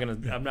calling? I'm not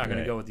going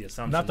to go with the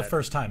assumption. Not the that-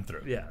 first time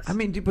through. Yes. I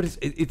mean, dude, but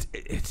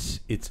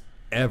it's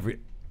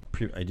every.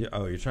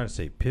 Oh, you're trying to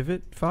say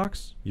pivot,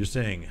 Fox? You're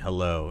saying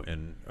hello,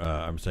 and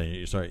I'm saying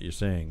you're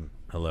saying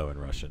hello in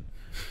Russian,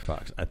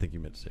 Fox. I think you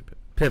meant to say pivot.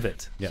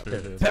 pivot. Yeah.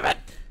 Pivot.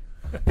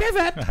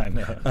 Pivot. I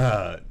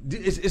know.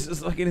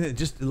 It's like anything.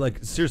 Just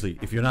like seriously,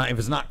 if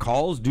it's not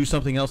calls, do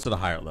something else at a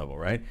higher level,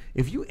 right?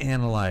 If you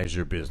analyze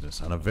your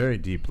business on a very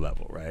deep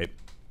level, right?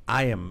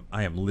 I am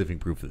living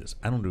proof of this.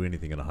 I don't do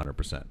anything at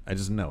 100%. I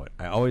just know it.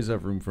 I always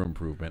have room for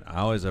improvement.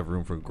 I always have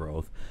room for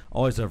growth.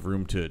 Always have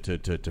room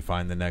to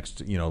find the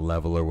next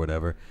level or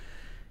whatever.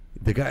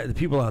 The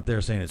people out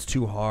there saying it's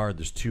too hard.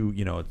 There's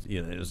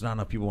there's not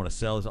enough people want to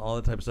sell. There's all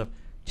that type of stuff.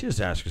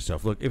 Just ask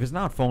yourself, look, if it's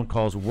not phone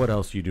calls, what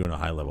else are you doing at a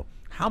high level?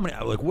 How many,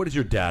 what does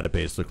your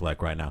database look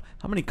like right now?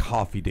 How many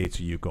coffee dates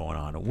are you going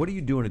on? What are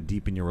you doing to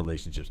deepen your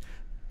relationships?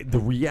 The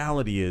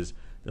reality is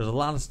there's a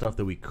lot of stuff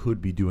that we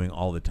could be doing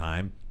all the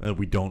time that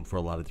we don't for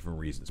a lot of different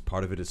reasons.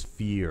 Part of it is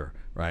fear,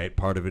 right?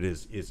 Part of it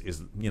is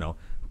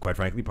quite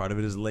frankly, part of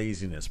it is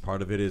laziness.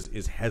 Part of it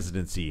is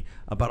hesitancy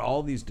about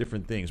all these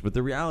different things. But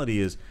the reality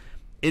is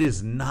it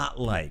is not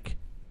like,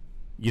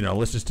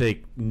 let's just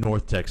take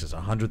North Texas,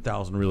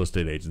 100,000 real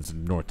estate agents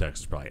in North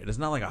Texas probably. It's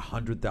not like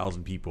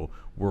 100,000 people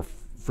were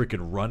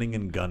freaking running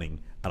and gunning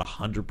at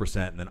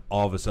 100% and then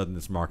all of a sudden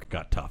this market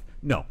got tough.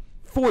 No,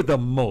 for the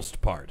most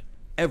part,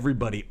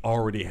 everybody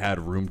already had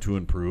room to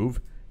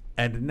improve,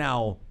 and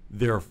now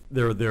they're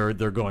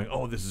going,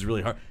 oh, this is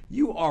really hard.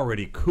 You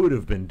already could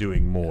have been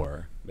doing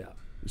more. Yeah.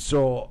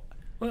 So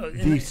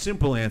the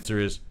simple answer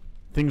is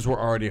things were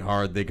already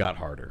hard, they got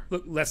harder.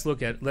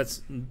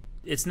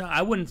 It's not.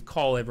 I wouldn't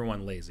call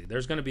everyone lazy.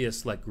 There's going to be a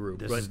select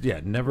group.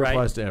 Never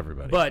applies to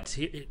everybody. But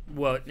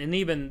and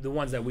even the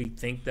ones that we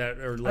think that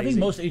are lazy. I think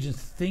most agents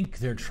think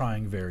they're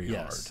trying very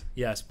hard.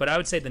 Yes, but I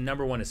would say the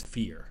number one is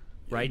fear.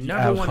 Right. Yeah,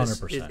 Number one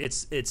 100%.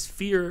 is it's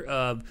fear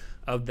of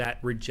that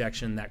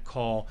rejection, that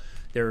call.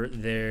 They're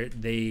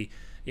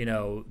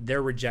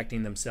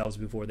rejecting themselves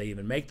before they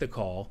even make the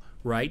call.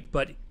 Right.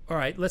 But all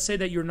right, let's say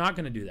that you're not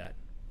going to do that.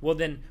 Well,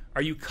 then,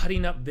 are you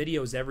cutting up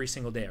videos every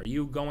single day? Are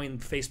you going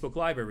Facebook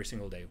Live every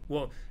single day?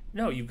 Well,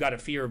 no, you've got a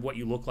fear of what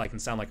you look like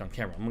and sound like on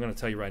camera. I'm going to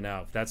tell you right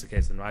now, if that's the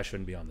case, then I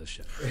shouldn't be on this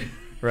shit,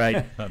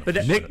 right?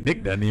 But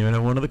Nick doesn't even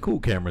have one of the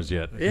cool cameras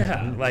yet.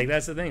 Yeah, like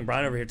that's the thing.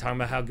 Brian over here talking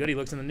about how good he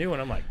looks in the new one.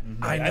 I'm like,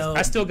 I know.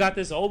 I still got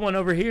this old one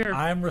over here.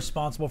 I'm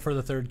responsible for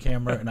the third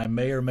camera, and I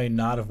may or may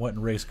not have went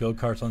and raced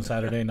go-karts on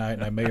Saturday night,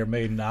 and I may or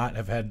may not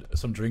have had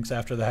some drinks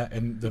after that,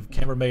 and the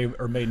camera may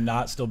or may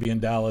not still be in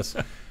Dallas.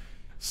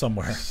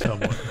 Somewhere. So,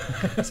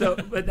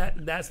 but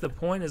that's the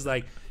point is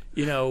like,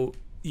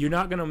 you're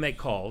not going to make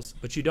calls,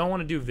 but you don't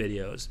want to do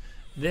videos.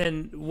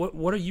 Then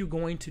what are you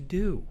going to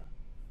do?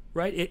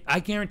 Right? I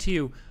guarantee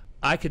you,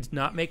 I could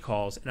not make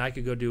calls and I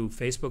could go do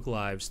Facebook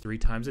Lives 3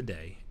 times a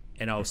day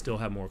and I'll still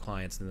have more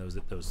clients than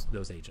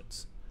those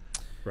agents.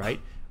 Right?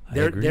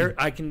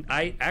 I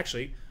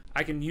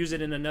can use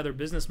it in another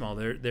business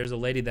model. There's a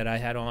lady that I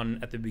had on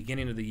at the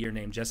beginning of the year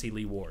named Jessie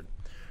Lee Ward.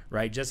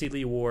 Right? Jessie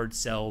Lee Ward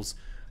sells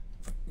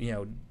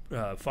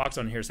Fox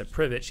on here said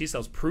Privet. She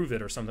sells Prove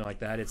It or something like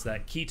that. It's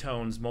that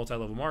ketones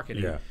multi-level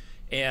marketing. Yeah.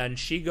 And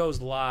she goes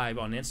live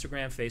on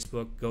Instagram,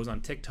 Facebook, goes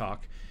on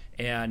TikTok,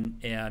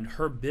 and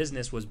her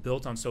business was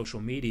built on social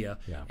media.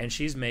 Yeah. And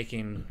she's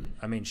making,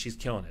 she's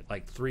killing it,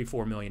 like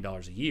 $3-4 million a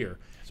year.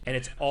 And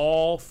it's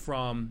all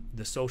from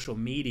the social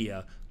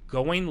media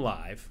going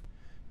live,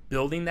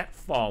 building that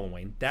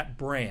following, that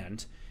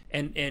brand,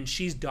 and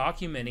she's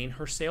documenting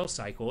her sales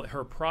cycle,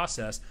 her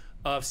process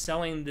of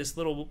selling this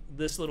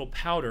little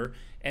powder,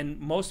 and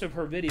most of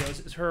her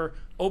videos is her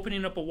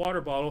opening up a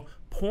water bottle,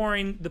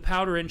 pouring the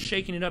powder in,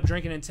 shaking it up,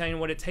 drinking it, and telling you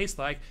what it tastes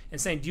like,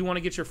 and saying, do you want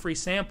to get your free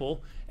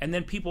sample? And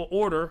then people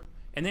order,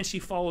 and then she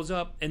follows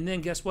up, and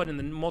then guess what? In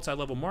the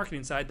multi-level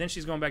marketing side, then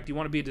she's going back, do you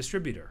want to be a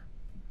distributor?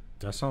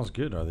 That sounds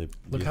good. Are they?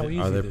 Look how easy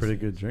Are they this pretty is.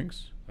 good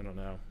drinks? I don't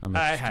know. I'm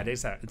I had it.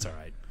 It's all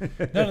right.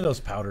 None of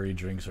those powdery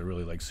drinks are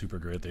really like super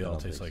great. They I all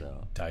don't taste like think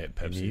so. Diet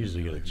And Pepsi. you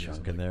usually get a Like, chunk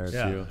like- in there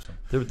Yeah.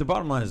 too. The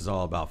bottom line is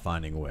all about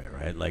finding a way,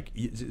 right? Like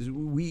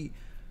we,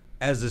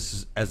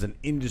 as an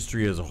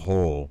industry as a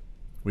whole,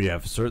 we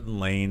have certain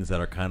lanes that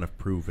are kind of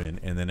proven,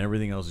 and then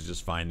everything else is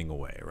just finding a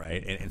way,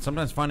 right? And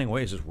sometimes finding a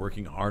way is just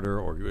working harder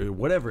or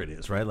whatever it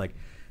is, right? Like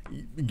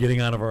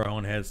getting out of our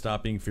own head,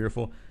 stop being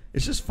fearful.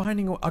 It's just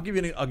finding. I'll give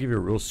you a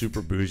real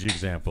super bougie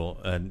example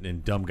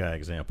and dumb guy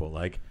example.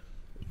 Like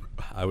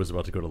I was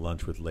about to go to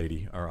lunch with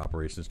Lady, our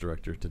operations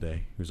director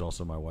today, who's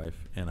also my wife,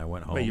 and I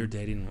went home. Wait, you're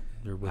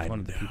with one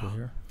of the people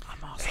here?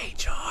 I'm also,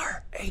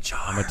 HR.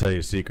 I'm gonna tell you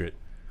a secret.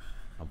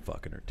 I'm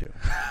fucking her too.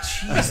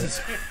 Jesus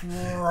Christ.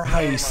 Oh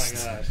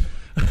my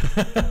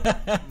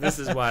gosh. This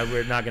is why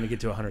we're not going to get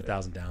to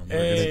 100,000 downloads.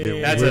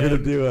 Hey. That's We're gonna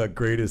do a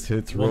greatest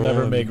hits We'll roll.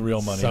 never and make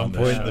real money Some on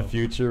this point in the show.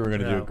 future, we're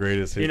gonna do a No.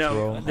 greatest hits You know,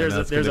 roll. and there's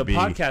that's a gonna be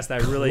podcast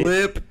that really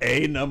clip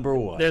a number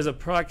one. there's a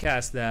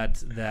podcast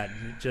that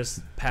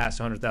just passed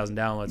 100,000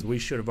 downloads. We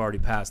should have already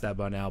passed that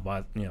by now.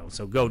 But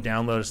so go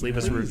download us, leave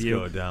us a Please review.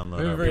 Go download.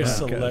 We're a our very podcast.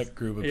 select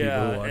group of people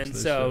who watch and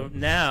this so show.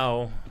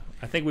 now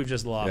I think we've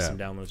just lost Yeah. some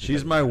downloads. She's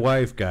because- my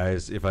wife,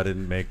 guys. If I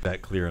didn't make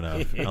that clear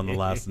enough on the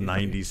last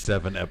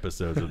 97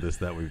 episodes of this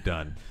that we've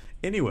done.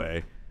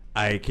 Anyway,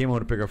 I came home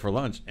to pick her up for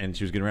lunch, and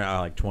she was getting ready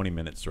like 20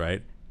 minutes,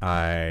 right?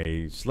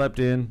 I slept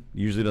in.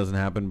 Usually doesn't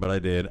happen, but I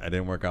did. I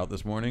didn't work out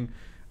this morning.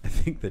 I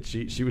think that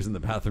she was in the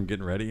bathroom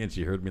getting ready, and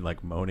she heard me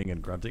like moaning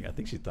and grunting. I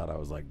think she thought I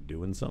was like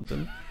doing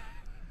something.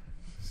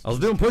 I was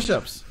doing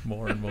push-ups.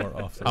 More and more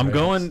off the I'm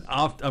rails.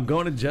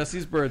 going to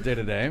Jesse's birthday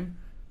today.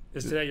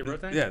 Is today your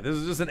birthday? Yeah, this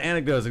is just an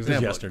anecdote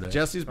example. yesterday.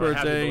 Jesse's Or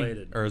happy birthday,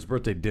 belated. or his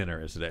birthday dinner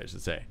is today, I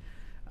should say.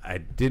 I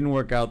didn't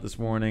work out this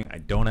morning. I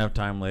don't have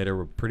time later.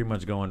 We're pretty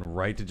much going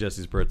right to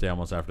Jesse's birthday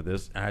almost after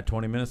this. I had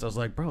 20 minutes. I was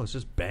like, bro, let's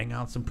just bang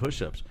out some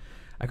push-ups.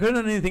 I couldn't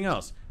have done anything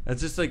else.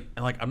 It's just like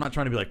I'm not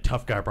trying to be like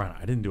tough guy Brian.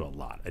 I didn't do a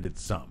lot. I did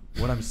some.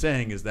 What I'm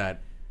saying is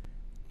that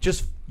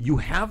just you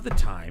have the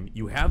time,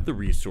 you have the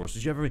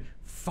resources, you have everything.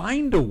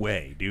 Find a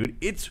way, dude.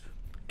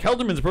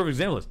 Kelderman's a perfect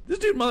example of this.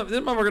 This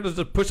motherfucker does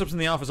just push-ups in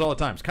the office all the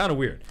time. It's kind of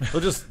weird. He'll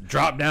just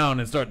drop down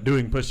and start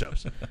doing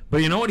push-ups.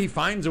 But you know what? He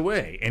finds a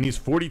way. And he's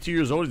 42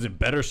 years old. He's in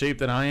better shape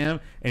than I am.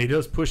 And he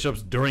does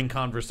push-ups during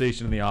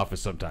conversation in the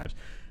office sometimes.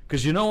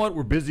 Because you know what?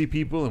 We're busy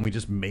people, and we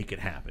just make it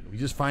happen. We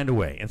just find a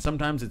way. And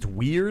sometimes it's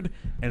weird.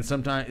 And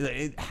sometimes,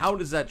 how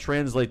does that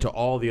translate to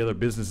all the other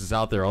businesses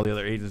out there, all the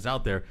other agents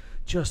out there?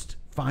 Just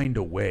find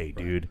a way,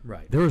 dude.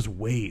 Right. There's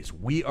ways.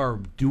 We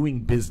are doing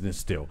business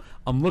still.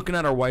 I'm looking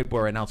at our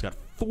whiteboard right now. It's got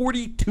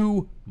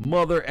 42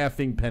 mother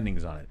effing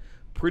pendings on it.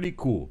 Pretty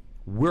cool.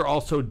 We're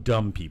also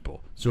dumb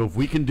people. So if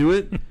we can do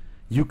it,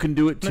 you can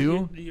do it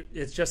too.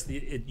 It's just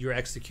you're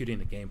executing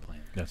the game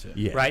plan. That's it.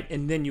 Yeah. Right,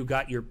 and then you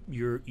got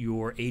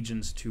your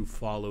agents to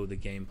follow the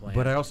game plan.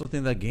 But I also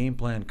think that game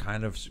plan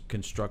kind of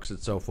constructs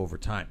itself over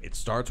time. It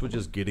starts with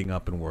just getting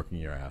up and working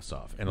your ass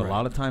off. And a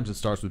lot of times it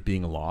starts with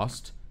being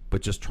lost,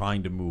 but just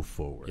trying to move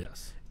forward.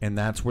 Yes. And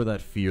that's where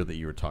that fear that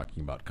you were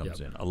talking about comes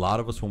Yep. in. A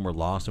lot of us, when we're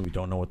lost and we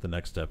don't know what the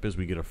next step is,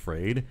 we get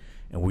afraid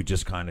and we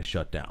just kind of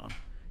shut down.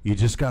 You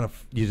just gotta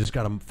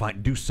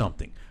do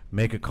something.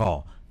 Make a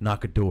call,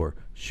 knock a door,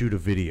 shoot a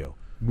video,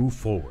 move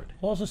forward.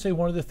 I'll also say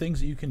one of the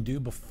things that you can do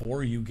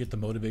before you get the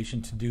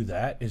motivation to do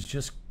that is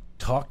just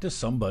talk to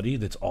somebody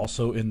that's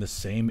also in the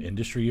same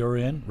industry you're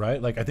in,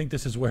 right? Like I think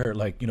this is where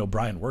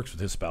Brian works with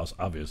his spouse,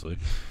 obviously.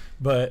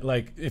 But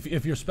like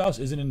if your spouse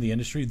isn't in the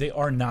industry, they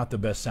are not the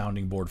best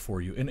sounding board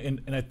for you.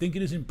 And I think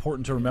it is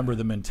important to remember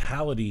the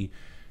mentality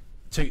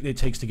it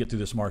takes to get through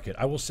this market.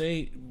 I will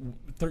say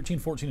 13,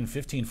 14, and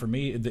 15 for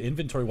me, the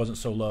inventory wasn't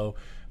so low,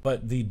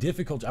 but the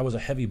difficulty, I was a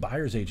heavy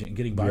buyer's agent, and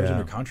getting buyers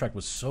under contract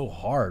was so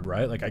hard,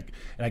 right? Like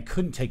I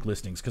couldn't take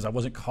listings because I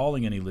wasn't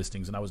calling any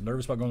listings, and I was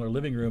nervous about going to their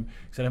living room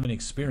because I didn't have any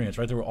experience,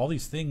 right? There were all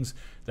these things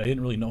that I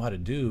didn't really know how to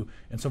do.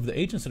 And so for the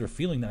agents that are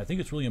feeling that, I think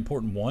it's really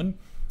important, one,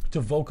 to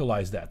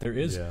vocalize that. There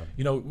is,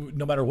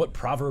 no matter what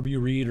proverb you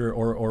read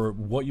or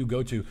what you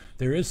go to,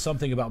 there is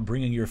something about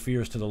bringing your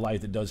fears to the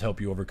light that does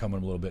help you overcome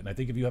them a little bit. And I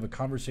think if you have a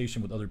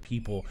conversation with other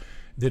people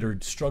that are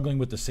struggling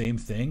with the same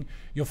thing,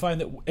 you'll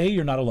find that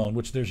you're not alone,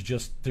 which there's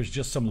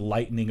just some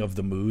lightening of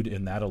the mood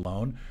in that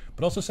alone.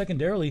 But also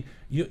secondarily,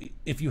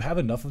 if you have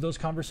enough of those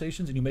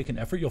conversations and you make an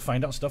effort, you'll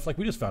find out stuff like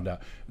we just found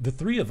out. The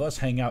three of us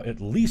hang out at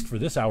least for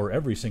this hour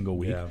every single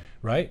week,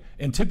 right?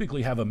 And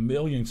typically have a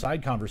million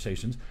side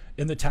conversations.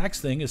 And the tax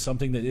thing is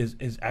something that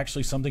is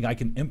actually something I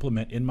can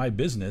implement in my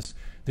business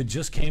that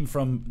just came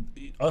from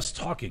us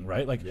talking,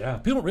 right? Like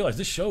people don't realize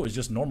this show is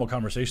just normal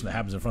conversation that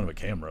happens in front of a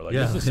camera. Like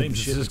it's the same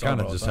shit. This is kind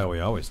of just how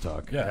we always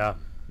talk. Yeah.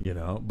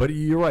 But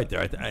you're right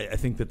there. I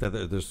think that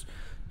there's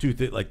two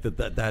things like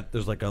that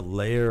there's like a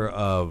layer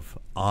of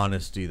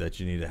honesty that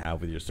you need to have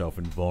with yourself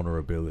and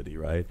vulnerability,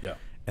 right? Yeah.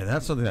 And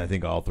that's something that I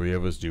think all three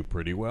of us do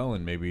pretty well.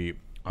 And maybe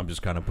I'm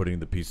just kind of putting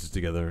the pieces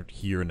together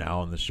here now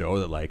on the show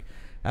that like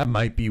that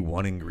might be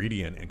one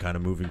ingredient in kind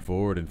of moving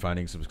forward and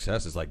finding some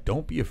success. Is like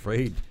don't be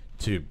afraid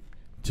to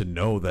to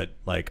know that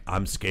like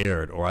I'm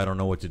scared or I don't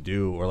know what to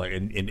do, or like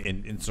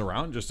and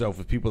surround yourself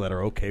with people that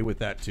are okay with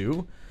that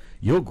too,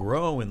 you'll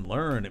grow and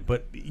learn.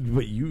 But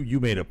you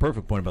made a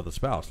perfect point about the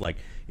spouse. Like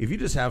if you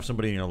just have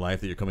somebody in your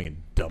life that you're coming and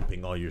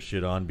dumping all your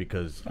shit on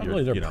because not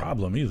really their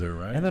problem either,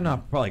 right? And they're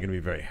not probably going to be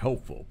very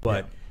helpful.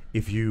 But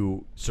if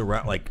you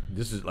surround, like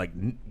this is like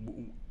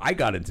I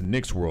got into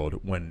Nick's world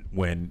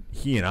when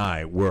he and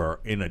I were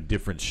in a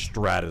different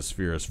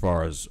stratosphere as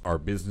far as our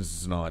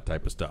businesses and all that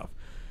type of stuff.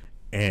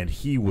 And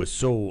he was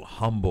so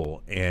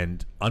humble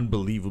and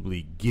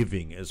unbelievably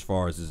giving as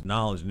far as his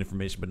knowledge and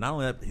information, but not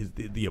only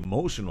that, the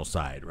emotional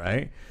side,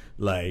 right?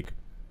 Like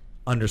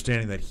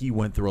understanding that he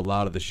went through a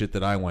lot of the shit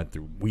that I went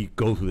through. We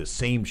go through the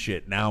same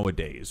shit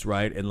nowadays,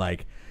 right? And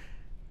like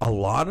a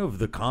lot of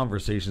the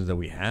conversations that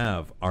we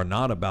have are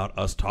not about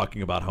us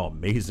talking about how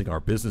amazing our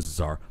businesses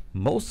are.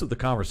 Most of the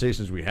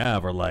conversations we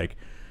have are like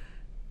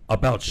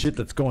about shit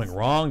that's going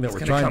wrong that we're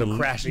trying to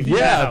crashing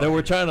that down.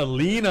 we're trying to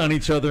lean on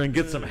each other and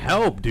get some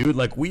help, dude.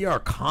 Like we are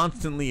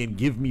constantly in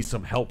give me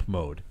some help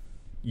mode.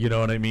 You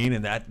know what I mean?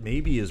 And that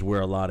maybe is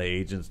where a lot of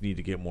agents need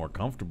to get more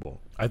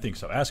comfortable. I think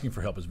so. Asking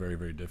for help is very,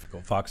 very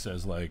difficult. Fox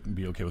says, like,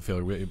 be okay with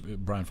failure.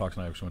 Brian Fox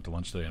and I actually went to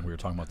lunch today, and we were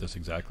talking about this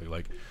exactly.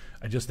 Like,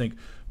 I just think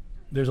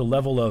there's a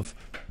level of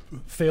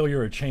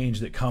failure or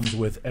change that comes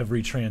with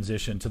every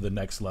transition to the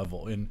next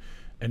level. And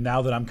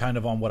now that I'm kind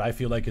of on what I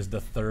feel like is the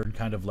third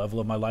kind of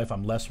level of my life,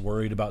 I'm less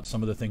worried about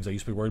some of the things I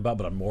used to be worried about,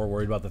 but I'm more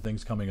worried about the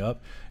things coming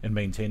up and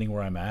maintaining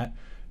where I'm at.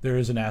 There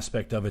is an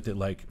aspect of it that,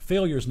 like,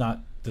 failure is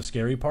not the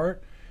scary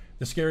part.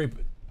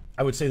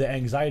 I would say the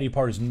anxiety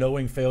part is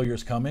knowing failure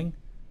is coming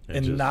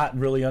and not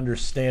really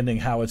understanding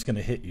how it's going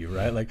to hit you,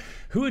 right? Like,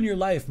 who in your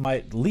life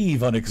might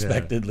leave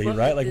unexpectedly,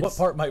 right? Like, what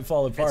part might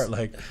fall apart?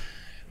 Like,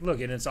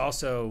 look, and it's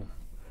also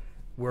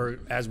where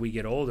as we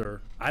get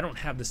older, I don't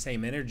have the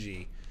same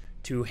energy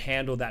to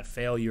handle that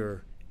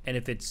failure, and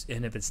if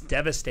it's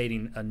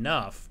devastating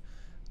enough,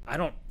 I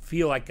don't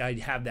feel like I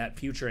have that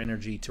future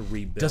energy to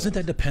rebuild. Doesn't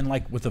that depend,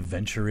 like, what the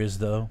venture is,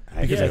 though?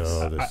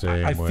 Because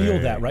I feel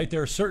that, right?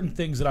 There are certain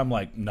things that I'm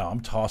like, no,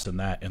 I'm tossing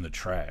that in the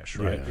trash,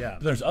 right? Yeah.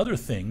 But there's other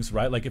things,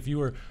 right? Like if you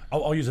were,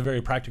 I'll use a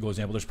very practical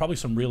example. There's probably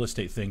some real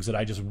estate things that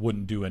I just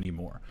wouldn't do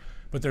anymore.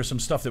 But there's some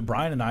stuff that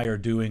Brian and I are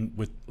doing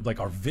with, like,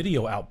 our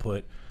video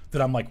output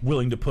that I'm, like,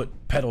 willing to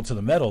put pedal to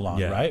the metal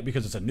on, right?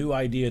 Because it's a new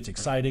idea, it's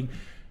exciting.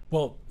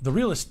 Well,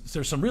 there's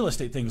some real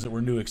estate things that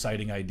were new,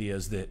 exciting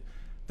ideas that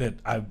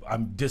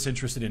I'm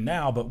disinterested in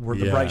now, but were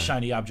the bright,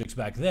 shiny objects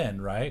back then,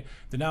 right?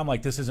 That now I'm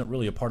like, this isn't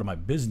really a part of my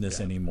business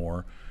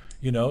anymore,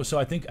 you know? So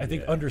I think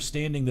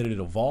understanding that it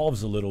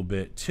evolves a little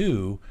bit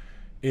too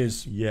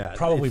is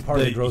probably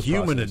part of the growth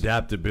human process.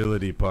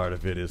 Adaptability part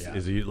of it is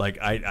like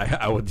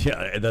I would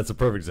that's a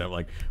perfect example.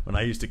 Like when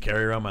I used to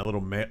carry around my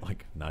little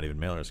like not even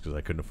mailers because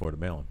I couldn't afford to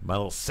mail them, my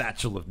little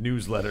satchel of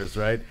newsletters,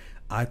 right?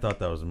 I thought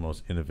that was the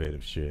most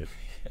innovative shit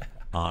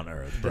on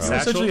earth, bro.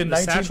 The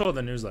satchel of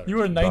the newsletter. You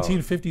were a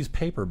 1950s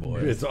paper boy.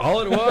 It's all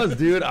it was,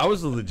 dude. I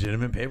was a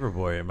legitimate paper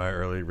boy in my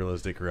early real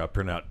estate career. I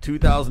print out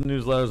 2,000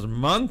 newsletters a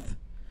month.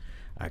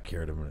 I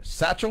carried them in a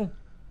satchel,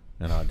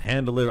 and I'd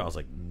hand deliver. I was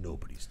like,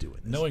 nobody's doing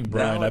this. Knowing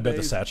Brian, I bet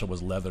the satchel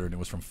was leather and it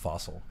was from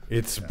Fossil.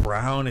 It's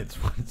brown. It's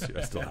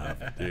I still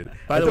have it, dude.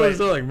 By the way,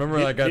 like, remember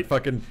I got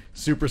fucking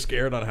super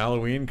scared on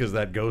Halloween because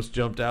that ghost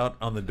jumped out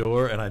on the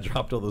door and I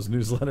dropped all those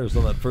newsletters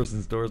on that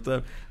person's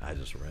doorstep. I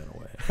just ran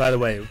away. By the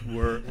way,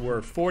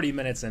 we're 40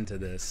 minutes into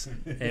this,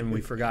 and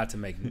we forgot to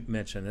make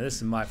mention. And this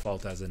is my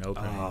fault as an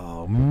opening.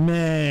 Oh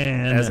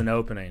man! As an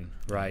opening,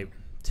 right?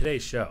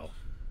 Today's show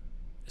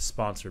is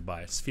sponsored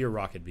by Sphere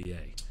Rocket VA.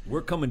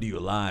 We're coming to you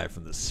live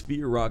from the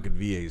Sphere Rocket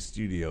VA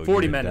studio.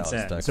 40 minutes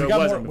in. Texas.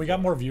 So we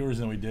got more viewers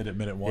than we did at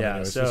minute one.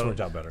 Anyway, so this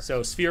worked out better.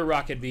 So Sphere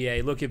Rocket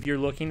VA, look, if you're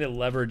looking to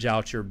leverage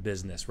out your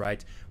business,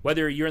 right?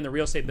 Whether you're in the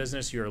real estate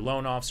business, you're a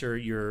loan officer,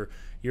 you're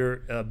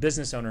a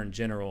business owner in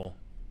general,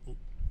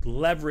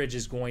 leverage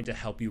is going to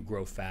help you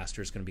grow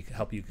faster. It's going to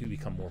help you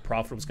become more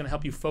profitable. It's going to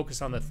help you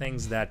focus on the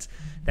things that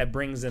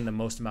brings in the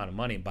most amount of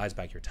money and buys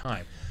back your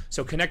time.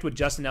 So connect with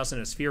Justin Nelson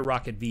at Sphere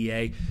Rocket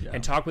VA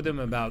and talk with him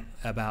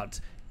about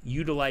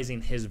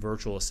utilizing his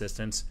virtual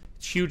assistants.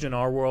 It's huge in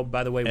our world,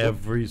 by the way.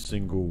 Every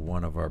single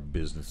one of our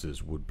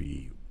businesses would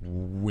be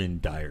in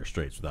dire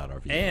straits without our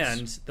VAs.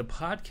 And the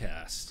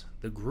podcast,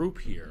 the group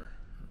here,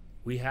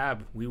 we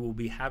will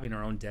be having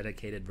our own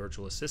dedicated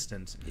virtual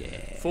assistant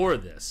for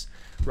this,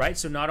 right?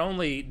 So not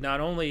only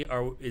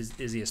is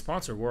he a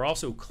sponsor, we're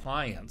also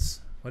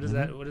clients. What is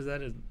that? What is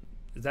that?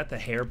 Is that the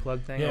hair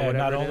plug thing? Yeah, or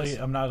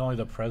I'm not only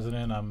the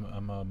president.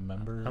 I'm a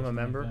member. I'm a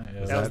member. Like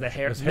that. That was the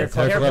hair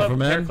club for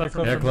men. Hair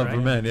club Hair club right?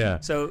 for men. Yeah.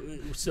 So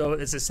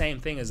it's the same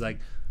thing as like,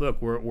 look,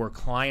 we're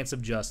clients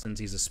of Justin's.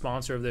 He's a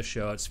sponsor of this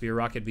show at Sphere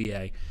Rocket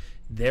VA.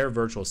 Their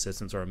virtual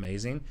assistants are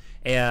amazing,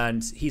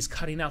 and he's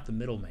cutting out the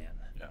middleman.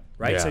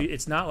 Right? Yeah. So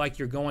it's not like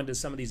you're going to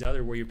some of these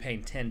other where you're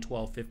paying 10,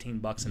 12, 15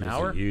 bucks an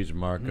hour. A huge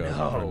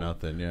markup for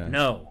nothing,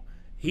 No.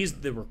 He's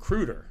the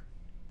recruiter.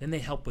 Then they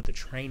help with the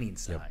training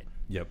side.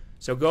 Yep.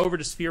 So go over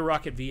to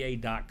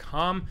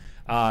sphererocketva.com.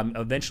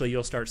 Eventually,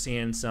 you'll start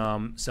seeing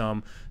some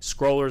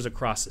scrollers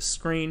across the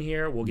screen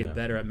here. We'll get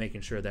better at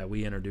making sure that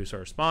we introduce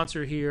our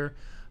sponsor here.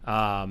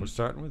 We're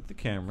starting with the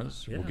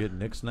cameras. We'll get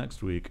Nick's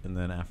next week, and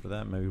then after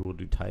that, maybe we'll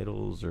do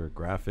titles or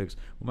graphics.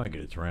 We might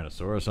get a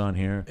Tyrannosaurus on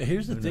here.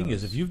 Here's the thing: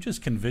 is if you've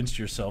just convinced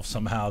yourself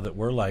somehow that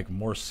we're like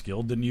more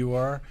skilled than you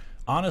are,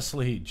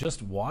 honestly,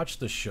 just watch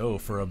the show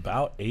for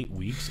about 8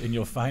 weeks, and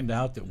you'll find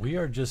out that we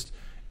are just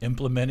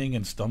implementing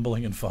and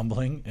stumbling and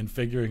fumbling and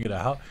figuring it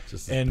out,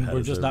 and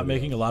we're just not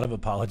making a lot of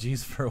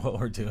apologies for what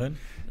we're doing.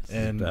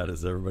 And as bad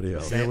as everybody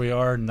else. Here we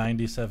are,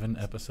 97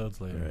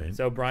 episodes later. Right.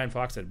 So Brian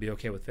Fox said, "Be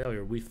okay with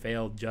failure." We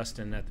failed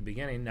Justin at the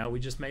beginning. Now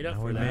we just made up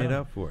for that. Made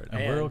up for it,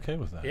 and we're okay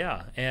with that.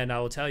 Yeah, and I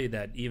will tell you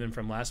that even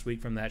from last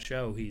week from that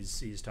show,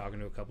 he's talking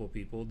to a couple of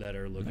people that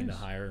are looking to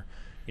hire,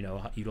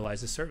 utilize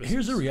his services.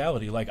 Here's the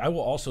reality. Like, I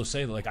will also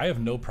say that, like, I have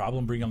no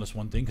problem bringing on this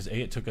one thing because A,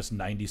 it took us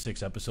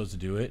 96 episodes to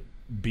do it.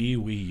 B,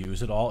 we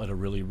use it all at a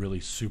really,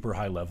 really super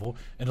high level.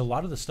 And a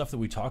lot of the stuff that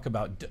we talk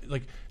about,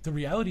 like, the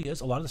reality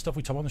is a lot of the stuff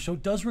we talk about on the show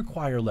does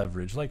require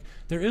leverage. Like,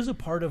 there is a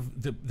part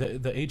of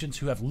the agents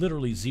who have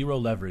literally zero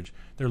leverage.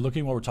 They're looking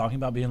at what we're talking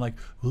about being like,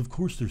 well, of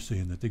course they're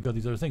saying that they've got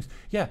these other things.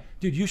 Yeah,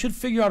 dude, you should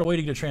figure out a way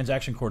to get a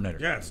transaction coordinator.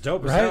 Yeah, it's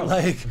dope as right? hell.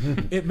 Like,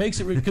 it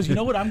makes it, because you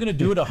know what? I'm going to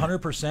do it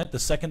 100% the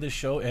second this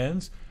show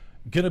ends.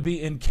 Gonna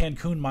be in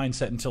Cancun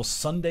mindset until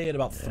Sunday at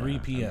about 3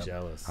 p.m. I'm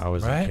jealous. I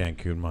was in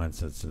Cancun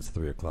mindset since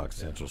 3 o'clock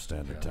Central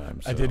Standard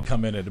Time. So. I did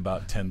come in at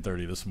about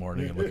 10:30 this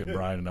morning and look at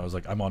Brian, and I was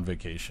like, I'm on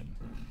vacation.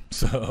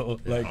 So,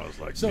 like, I was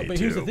like, so, me but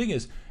here's too. the thing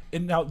is,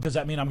 and now, does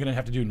that mean I'm going to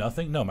have to do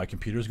nothing? No, my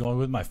computer's going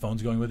with me, my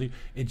phone's going with you.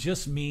 It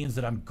just means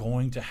that I'm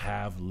going to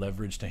have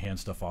leverage to hand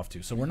stuff off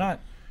to. So we're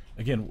not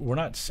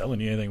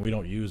selling you anything we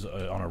don't use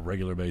on a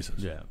regular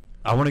basis. Yeah.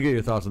 I want to get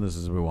your thoughts on this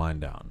as we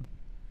wind down.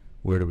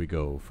 Where do we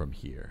go from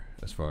here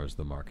as far as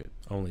the market?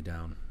 Only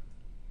down.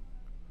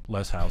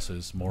 Less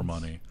houses, more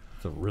money.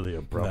 It's a really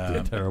abrupt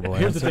and terrible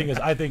Here's answer. the thing is,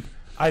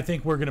 I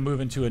think we're going to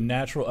move into a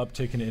natural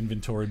uptick in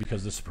inventory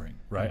because of the spring,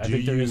 right? I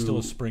think there is still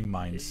a spring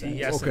mindset.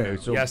 Yes Okay, and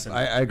no. so Yes and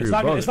no. I agree It's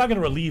with both. not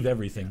going to relieve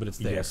everything, but it's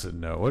there. Yes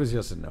and no. What is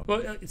yes and no?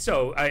 Well,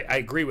 so I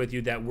agree with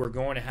you that we're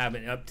going to have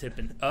an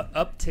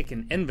uptick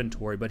in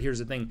inventory, but here's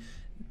the thing.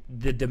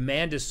 The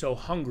demand is so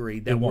hungry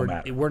that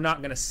we're not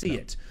going to see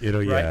it.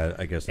 Right? Yeah,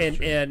 I guess that's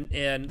true.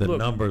 And the look,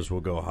 numbers will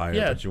go higher,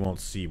 but you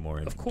won't see more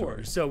inventory. Of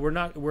course. So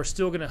we're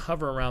still going to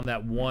hover around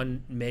that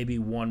maybe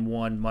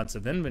one months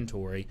of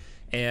inventory,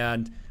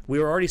 and we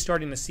were already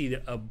starting to see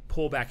a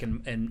pullback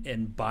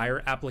in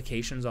buyer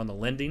applications on the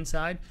lending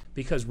side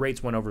because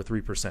rates went over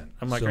 3%.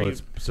 I'm like,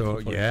 but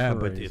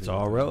it's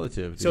all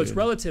relative. So it's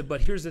relative, but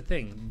here's the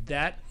thing: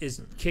 that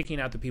is kicking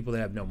out the people that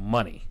have no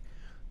money.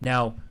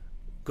 Now,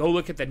 go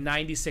look at the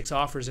 96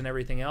 offers and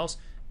everything else.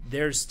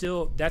 That's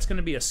going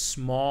to be a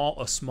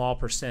small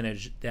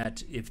percentage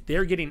that if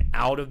they're getting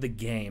out of the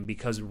game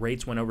because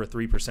rates went over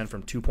 3%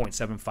 from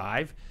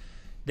 2.75,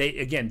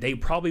 they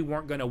probably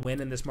weren't going to win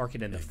in this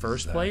market in the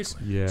first place.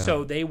 Yeah.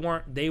 So they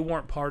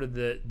weren't part of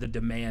the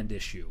demand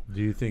issue.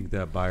 Do you think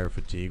that buyer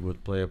fatigue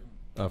would play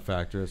a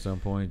factor at some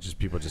point? Just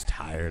people just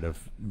tired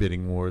of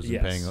bidding wars and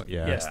paying.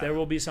 Yeah. Yes, there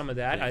will be some of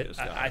that.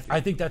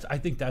 I think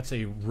that's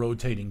a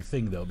rotating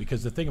thing though,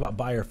 because the thing about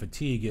buyer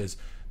fatigue is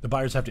the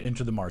buyers have to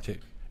enter the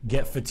market,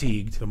 get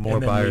fatigued. The more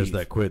and then buyers leave.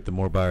 that quit, the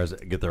more buyers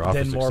that get their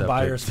offers Then more accepted.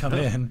 buyers come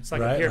in. It's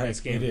like right? a pyramid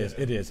scheme.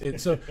 It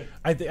is. So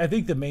I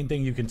think the main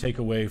thing you can take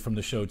away from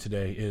the show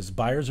today is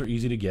buyers are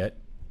easy to get,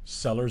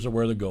 sellers are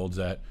where the gold's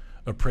at,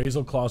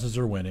 appraisal clauses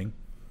are winning.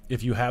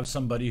 If you have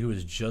somebody who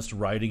is just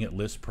writing at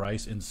list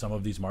price in some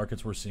of these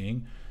markets we're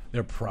seeing,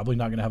 they're probably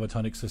not going to have a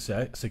ton of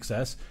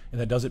success.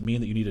 And that doesn't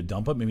mean that you need to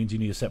dump them. It means you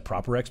need to set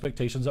proper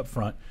expectations up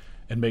front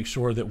and make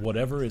sure that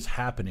whatever's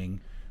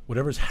happening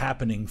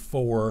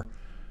for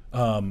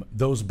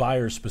those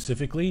buyers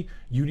specifically,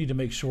 you need to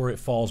make sure it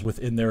falls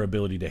within their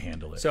ability to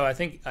handle it. So I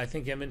think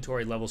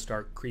inventory levels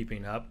start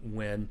creeping up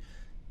when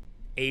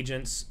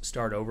agents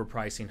start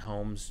overpricing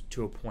homes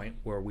to a point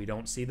where we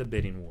don't see the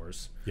bidding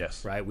wars.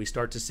 Yes. Right? We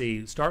start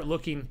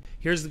looking.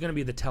 Here's going to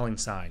be the telling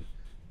sign.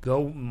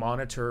 Go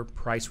monitor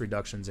price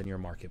reductions in your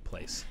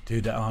marketplace.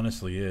 Dude, that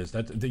honestly is.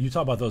 That you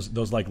talk about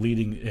those like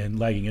leading and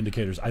lagging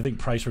indicators. I think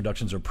price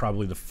reductions are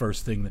probably the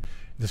first thing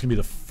that's going to be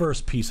the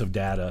first piece of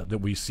data that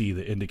we see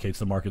that indicates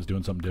the market's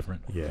doing something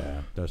different.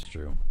 Yeah, that's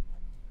true.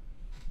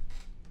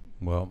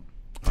 Well,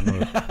 I'm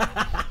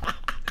gonna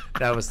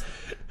That was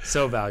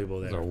so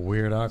valuable It's a there.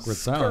 weird, awkward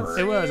silence.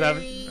 It was.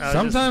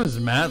 Sometimes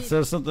Matt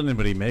says something,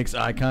 but he makes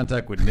eye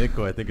contact with Nick,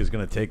 who I think is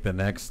going to take the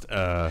next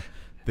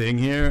thing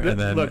here. And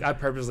then Look, I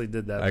purposely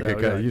did that. I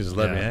could cut, you just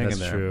let me hang in that's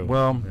there. True.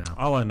 Well, Yeah.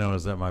 all I know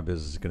is that my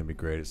business is going to be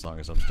great as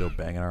long as I'm still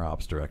banging our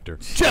ops director.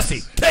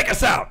 Jesse, take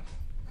us out.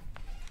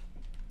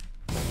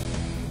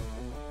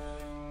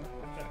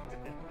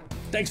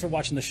 Thanks for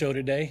watching the show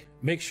today.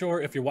 Make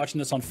sure if you're watching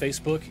this on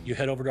Facebook, you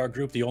head over to our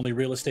group, the only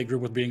real estate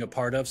group worth being a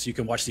part of, so you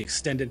can watch the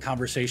extended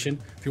conversation.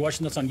 If you're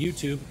watching this on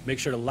YouTube, make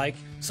sure to like,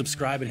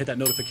 subscribe, and hit that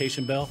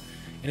notification bell.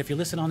 And if you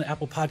listen on the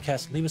Apple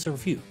Podcast, leave us a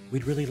review.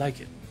 We'd really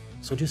like it.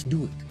 So just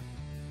do it.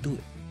 Do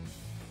it.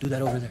 do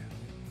that over there.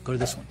 Go to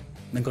this one.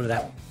 Then go to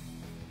that one.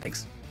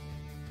 Thanks.